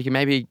touch and we can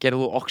maybe get a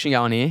little auction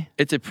going here.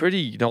 It's a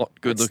pretty not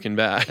good looking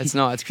bag. It's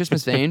not. It's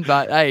Christmas themed,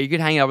 but hey, you could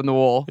hang it up on the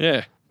wall.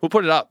 Yeah. We'll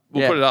put it up.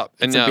 We'll put it up.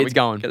 Get some bids we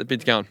going. Get the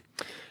bids going.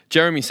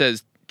 Jeremy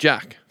says,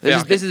 Jack.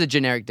 This is a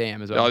generic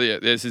DM as well. Oh, yeah.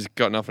 This has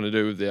got nothing to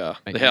do with the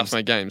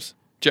housemate games.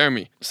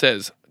 Jeremy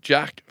says,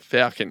 Jack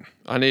Falcon,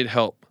 I need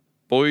help.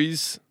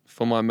 Boys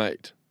for my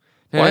mate.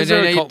 Don't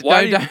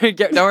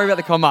worry about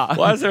the comma.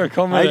 Why is there a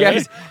comma He there?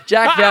 goes,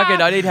 Jack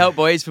Falcon, I need help,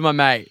 boys, for my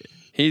mate.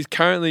 He's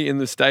currently in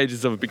the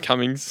stages of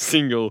becoming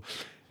single.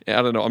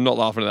 I don't know. I'm not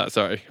laughing at that.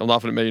 Sorry. I'm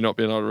laughing at me not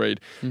being able to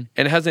read.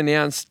 And has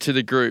announced to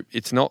the group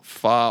it's not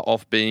far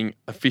off being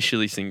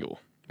officially single.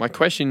 My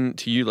question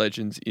to you,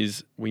 legends,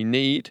 is we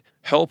need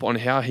help on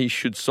how he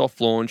should soft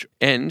launch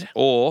and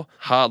or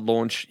hard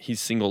launch his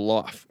single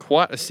life.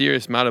 Quite a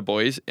serious matter,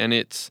 boys, and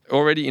it's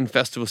already in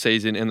festival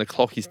season and the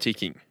clock is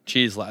ticking.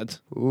 Cheers,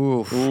 lads.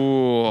 Ooh.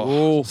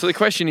 Ooh. So the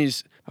question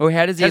is... Oh,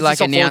 how does he how's the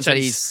soft announce launch that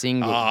he's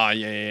single? Oh,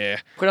 yeah.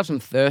 Put up some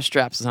thirst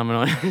traps or something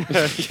on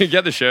it.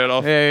 Get the shirt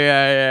off.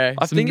 Yeah.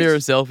 I Some think mirror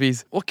it's-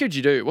 selfies. What could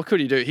you do? What could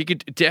he do? He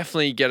could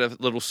definitely get a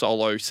little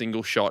solo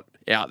single shot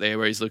out there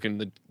where he's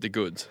looking the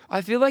goods.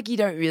 I feel like you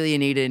don't really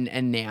need an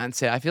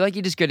announcer. I feel like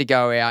you just got to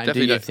go out and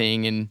Definitely do your don't.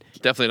 thing and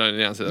Definitely don't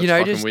announce it. That's You know,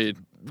 fucking just- weird.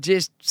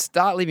 just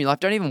start living life.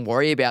 Don't even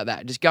worry about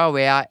that. Just go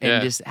out and Yeah.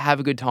 just have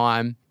a good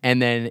time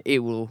and then it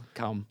will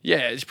come.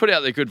 Yeah, just put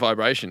out the good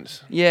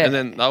vibrations. Yeah. And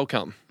then they'll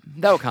come.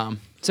 They'll come.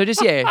 So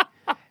just,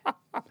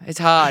 it's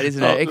hard,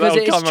 isn't it? Because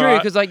They'll it's come, true.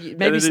 alright. Because like And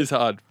maybe it is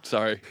hard.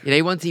 Sorry.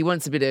 he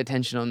wants a bit of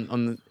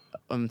attention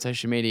on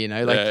social media, you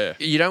know? Like, Yeah.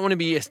 You don't want to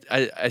be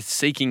a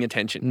seeking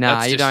attention. Nah,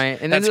 That's you just-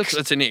 don't. And then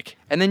that's a nick.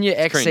 and then your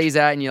ex cringe. sees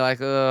that and you're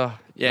like, oh,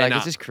 Yeah, nah.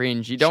 it's just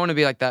cringe. You don't want to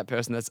be like that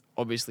person that's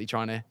obviously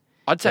trying to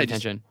I'd say get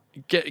just attention.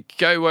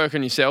 go work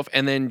on yourself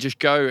and then just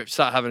go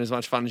start having as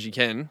much fun as you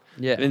can.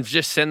 Yeah. And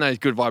just send those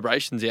good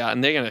vibrations out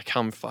and they're going to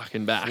come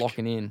fucking back.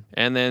 Locking in.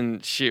 And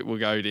then shit will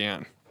go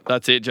down.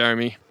 That's it,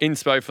 Jeremy.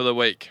 Inspo for the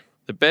week.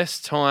 The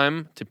best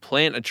time to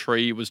plant a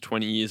tree was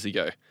 20 years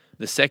ago.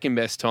 The second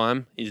best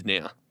time is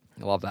now.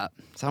 I love that.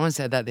 Someone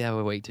said that the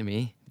other week to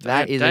me.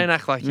 Don't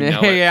act like you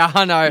know yeah, it. yeah,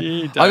 I know.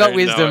 You I don't got know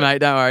wisdom, it. mate.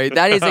 Don't worry.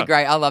 That is a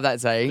great. I love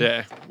that saying.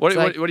 Yeah. What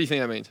like- do you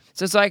think that means?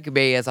 So it's like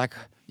me. It's like,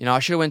 you know, I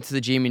should have went to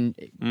the gym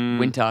in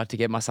winter to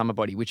get my summer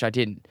body, which I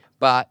didn't.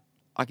 But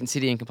I can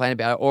sit here and complain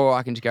about it, or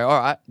I can just go, all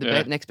right,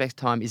 the next best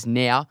time is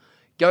now.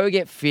 Go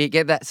get fit,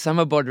 get that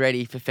summer bod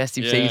ready for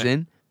festive Yeah.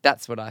 season.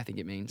 That's what I think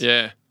it means.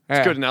 Yeah. It's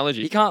a good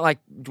analogy. You can't like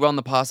dwell on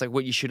the past, like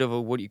what you should have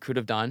or what you could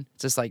have done.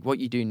 It's just like what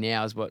you do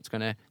now is what's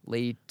going to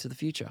lead to the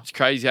future. It's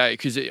crazy,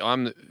 because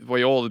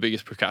we're all the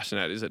biggest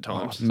procrastinators at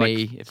times. It's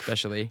Me, like,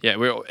 especially. yeah,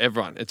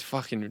 everyone. It's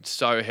fucking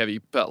so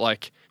heavy. But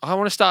like, I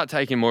want to start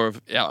taking more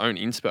of our own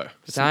inspo.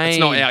 It's not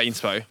Same. our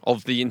inspo,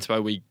 of the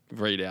inspo we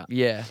read out.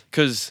 Yeah.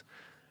 Because,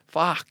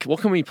 fuck,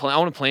 what can we plant? I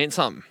want to plant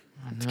something.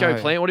 Let's go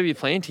know. plant. What are you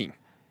planting?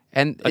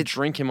 And A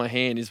drink in my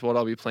hand is what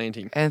I'll be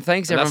planting. and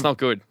thanks And that's everyone. not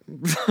good.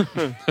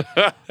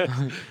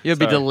 You'll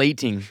be Sorry.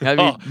 deleting. Have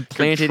you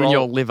planted in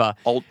your Control. liver?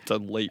 Alt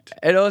delete.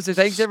 And also,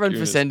 thanks everyone for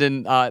Goodness.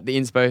 sending the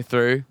inspo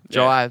through.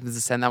 Joe, Yeah. I have to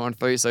send that one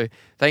through. So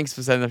thanks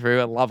for sending it through.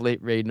 I love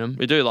reading them.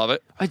 We do love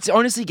it. It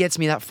honestly gets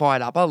me that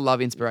fired up. I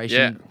love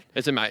inspiration. Yeah.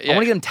 It's amazing. I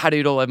want to get them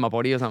tattooed all over my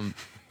body or something.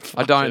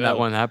 I don't hell.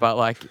 want that, but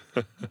like,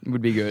 it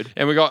would be good.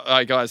 And we got,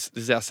 guys,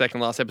 this is our second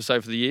last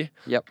episode for the year.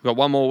 Yep. We've got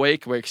one more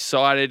week. We're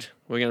excited.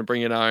 We're going to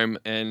bring it home.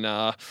 And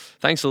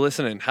thanks for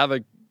listening. Have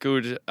a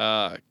good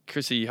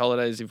Chrissy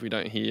holidays if we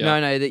don't hear.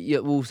 No,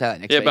 we'll say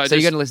that next Yeah, week. but So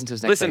you're just going to listen to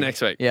us next Listen week.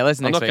 next week. Yeah,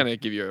 listen I'm next not week. going to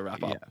give you a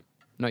wrap up. Yeah.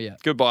 Not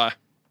yet. Goodbye.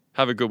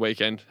 Have a good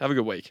weekend. Have a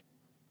good week.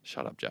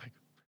 Shut up, Jack.